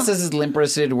 Mariposas is limp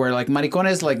wristed, where like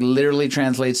maricones like literally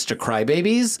translates to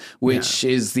crybabies, which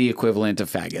is the equivalent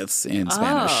of faggots in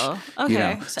Spanish. Oh,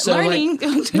 okay. So learning.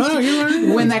 Like, no, you're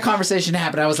learning. When that conversation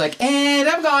happened, I was like, and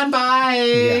I'm gone. Bye.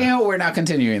 Yeah. We're not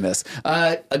continuing this.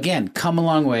 Again, come a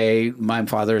long way. My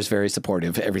father is very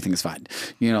supportive. Everything is fine.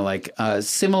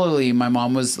 Similarly, my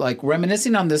mom was like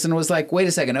reminiscing on this and was like, wait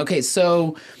a second. Okay,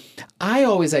 so I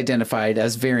always identified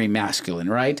as very masculine,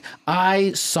 right?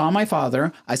 I saw my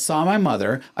father, I saw my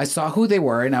mother, I saw who they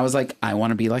were, and I was like, I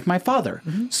want to be like my father.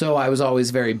 Mm-hmm. So I was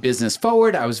always very business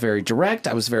forward. I was very direct.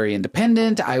 I was very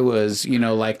independent. I was,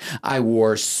 I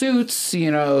wore suits,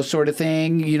 sort of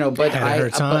thing, but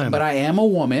I am a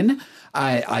woman.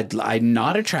 I'm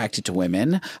not attracted to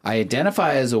women. I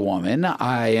identify as a woman.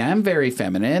 I am very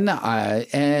feminine.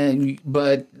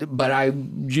 But I,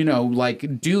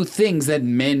 do things that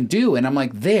men do. And I'm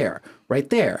like, right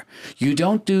there. You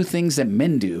don't do things that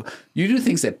men do. You do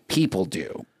things that people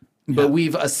do. But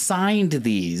we've assigned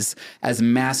these as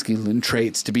masculine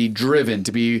traits to be driven,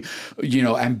 to be,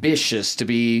 ambitious, to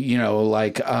be,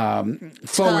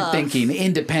 forward thinking,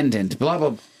 independent, blah,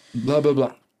 blah, blah, blah,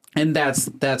 blah. And that's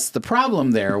the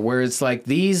problem there, where it's like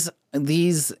these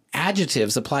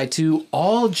adjectives apply to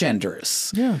all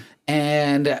genders. Yeah.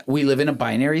 And we live in a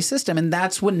binary system. And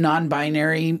that's what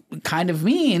non-binary kind of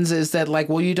means, is that like,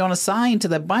 well, you don't assign to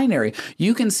the binary.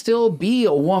 You can still be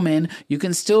a woman. You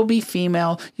can still be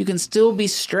female. You can still be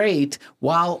straight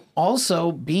while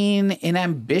also being an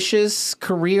ambitious,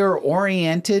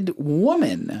 career-oriented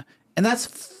woman. And that's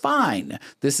fine.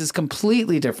 This is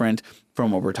completely different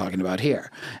from what we're talking about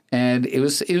here. And it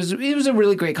was a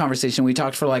really great conversation. We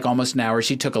talked for like almost an hour.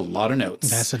 She took a lot of notes.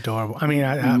 That's adorable. I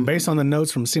mean, based on the notes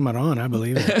from Cimarron, I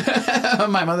believe it.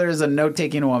 My mother is a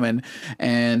note-taking woman,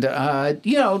 and got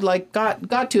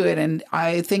to it. And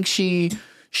I think she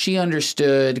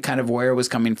understood kind of where it was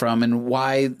coming from and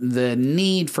why the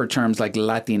need for terms like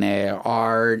Latine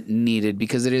are needed,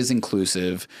 because it is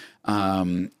inclusive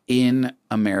in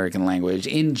American language,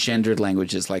 in gendered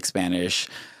languages like Spanish.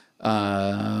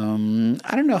 I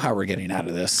don't know how we're getting out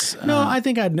of this. No, I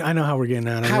think I know how we're getting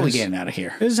out of this. How are we getting out of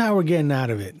here? This is how we're getting out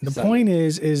of it. The point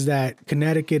is that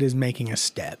Connecticut is making a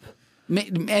step.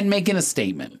 And making a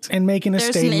statement. And making a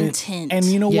statement. There's an intent. And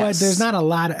you know what? There's not a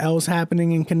lot else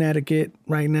happening in Connecticut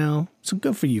right now. So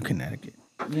good for you, Connecticut.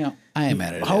 Yeah, I am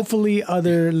at it. Hopefully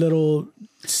other little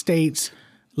states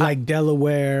like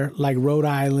Delaware, like Rhode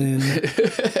Island.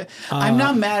 I'm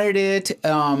not mad at it.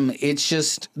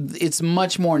 It's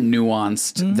much more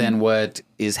nuanced than what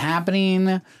is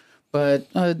happening, but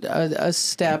a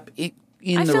step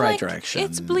in the right direction.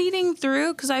 It's bleeding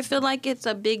through, because I feel like it's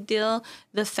a big deal.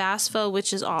 The FAFSA,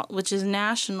 which is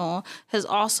national, has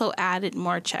also added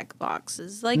more check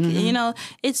boxes. Like,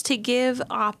 it's to give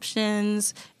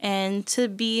options and to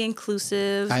be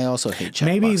inclusive. I also hate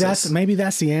check boxes. Maybe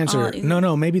that's the answer.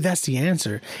 No, maybe that's the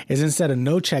answer. Is instead of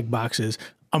no check boxes,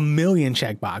 1 million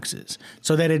check boxes,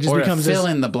 so that it just becomes fill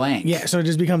in the blank. Yeah, so it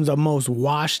just becomes the most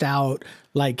washed out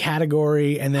like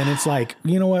category, and then it's like,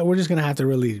 you know what, we're just gonna have to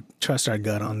really trust our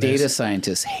gut on this. Data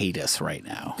scientists hate us right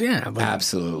now. Yeah, but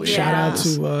absolutely. Shout out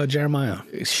to Jeremiah.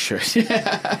 Sure. Shout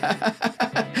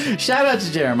out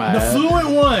to Jeremiah, the fluent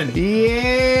one.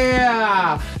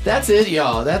 Yeah, that's it,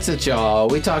 y'all.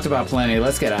 We talked about plenty.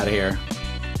 Let's get out of here.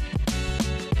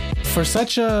 for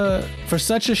such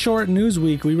a short news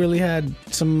week, we really had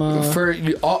some.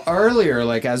 Earlier,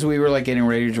 like as we were like getting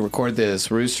ready to record this,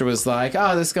 Rooster was like,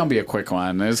 "Oh, this is gonna be a quick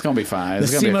one. It's gonna be fine.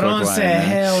 It's gonna be a quick one." Said,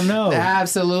 "Hell no,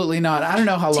 absolutely not." I don't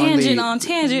know how long. Tangent on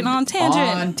tangent on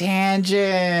tangent on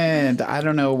tangent. I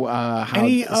don't know how.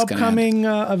 Any upcoming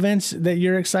events that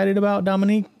you're excited about,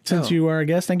 Dominique? Since you are a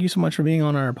guest, thank you so much for being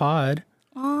on our pod.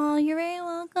 Oh, you're very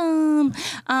welcome.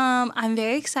 I'm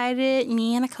very excited.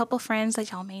 Me and a couple friends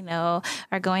that y'all may know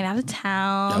are going out of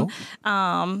town.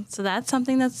 So that's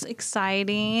something that's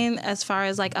exciting. As far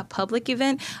as like a public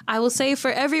event, I will say for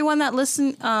everyone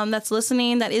that's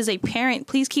listening that is a parent,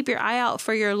 please keep your eye out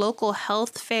for your local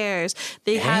health fairs.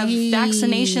 They have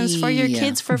vaccinations for your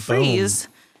kids for free.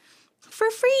 For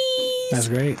free. That's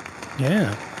great.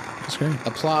 Yeah, that's great.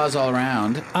 Applause all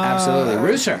around. Absolutely,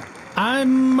 Rooster.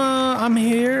 I'm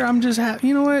here. I'm just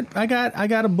you know what? I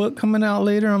got a book coming out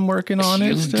later. I'm working on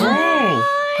it still.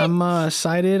 I'm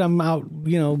excited. I'm out,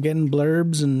 getting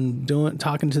blurbs and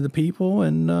talking to the people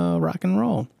and rock and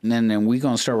roll. And then we're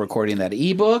gonna start recording that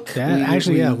ebook.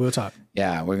 We'll talk.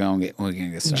 Yeah, we're gonna get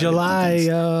started. July.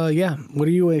 What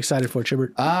are you excited for,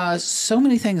 Chibert? So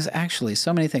many things actually.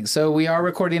 So many things. So we are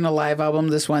recording a live album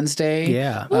this Wednesday.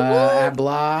 Yeah. At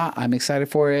Blah. I'm excited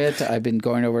for it. I've been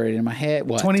going over it in my head.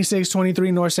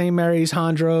 2623 North St. Mary's,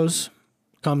 Hondros.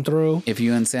 Come through. If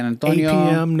you in San Antonio, 8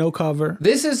 p.m. No cover.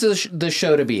 This is the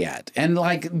show to be at, and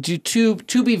like to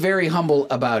be very humble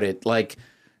about it. Like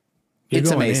it's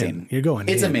amazing. You're going.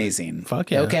 It's amazing. Fuck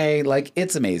yeah. Okay, like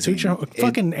it's amazing.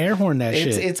 Fucking air horn that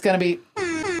shit. It's gonna be.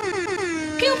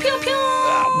 Pew pew pew.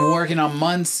 Working on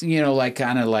months, like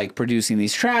kind of like producing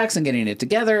these tracks and getting it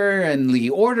together and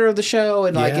the order of the show,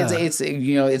 and like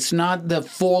it's not the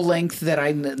full length that I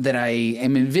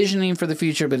am envisioning for the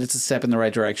future, but it's a step in the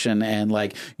right direction, and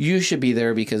like you should be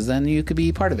there because then you could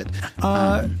be part of it.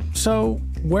 So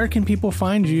where can people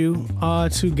find you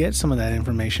to get some of that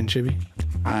information, Chibi?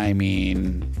 I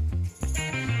mean,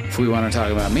 if we want to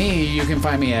talk about me, you can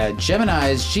find me at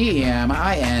Gemini's, GEMINEYES.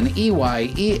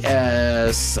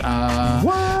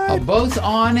 Both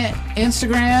on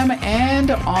Instagram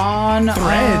and on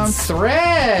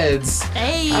Threads.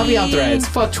 Hey. I'll be on Threads.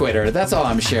 Fuck Twitter. That's all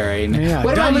I'm sharing. Yeah.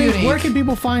 What about you, Nick? Where can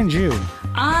people find you?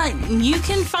 You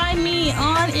can find me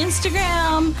on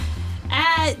Instagram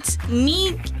at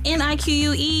Neek,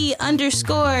 NIQUE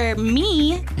 _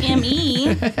 me,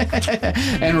 ME.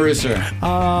 And Rooster.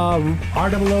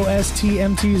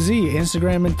 ROOSTMTZ,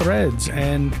 Instagram and Threads,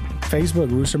 and Facebook,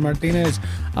 Rooster Martinez.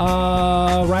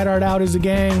 Right Art Out is the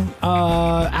gang.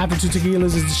 After Two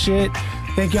Tequilas is the shit.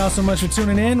 Thank y'all so much for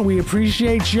tuning in. We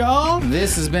appreciate y'all.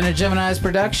 This has been a Gemini's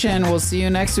production. We'll see you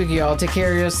next week, y'all. Take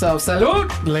care of yourselves.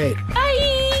 Salud! Late. Bye.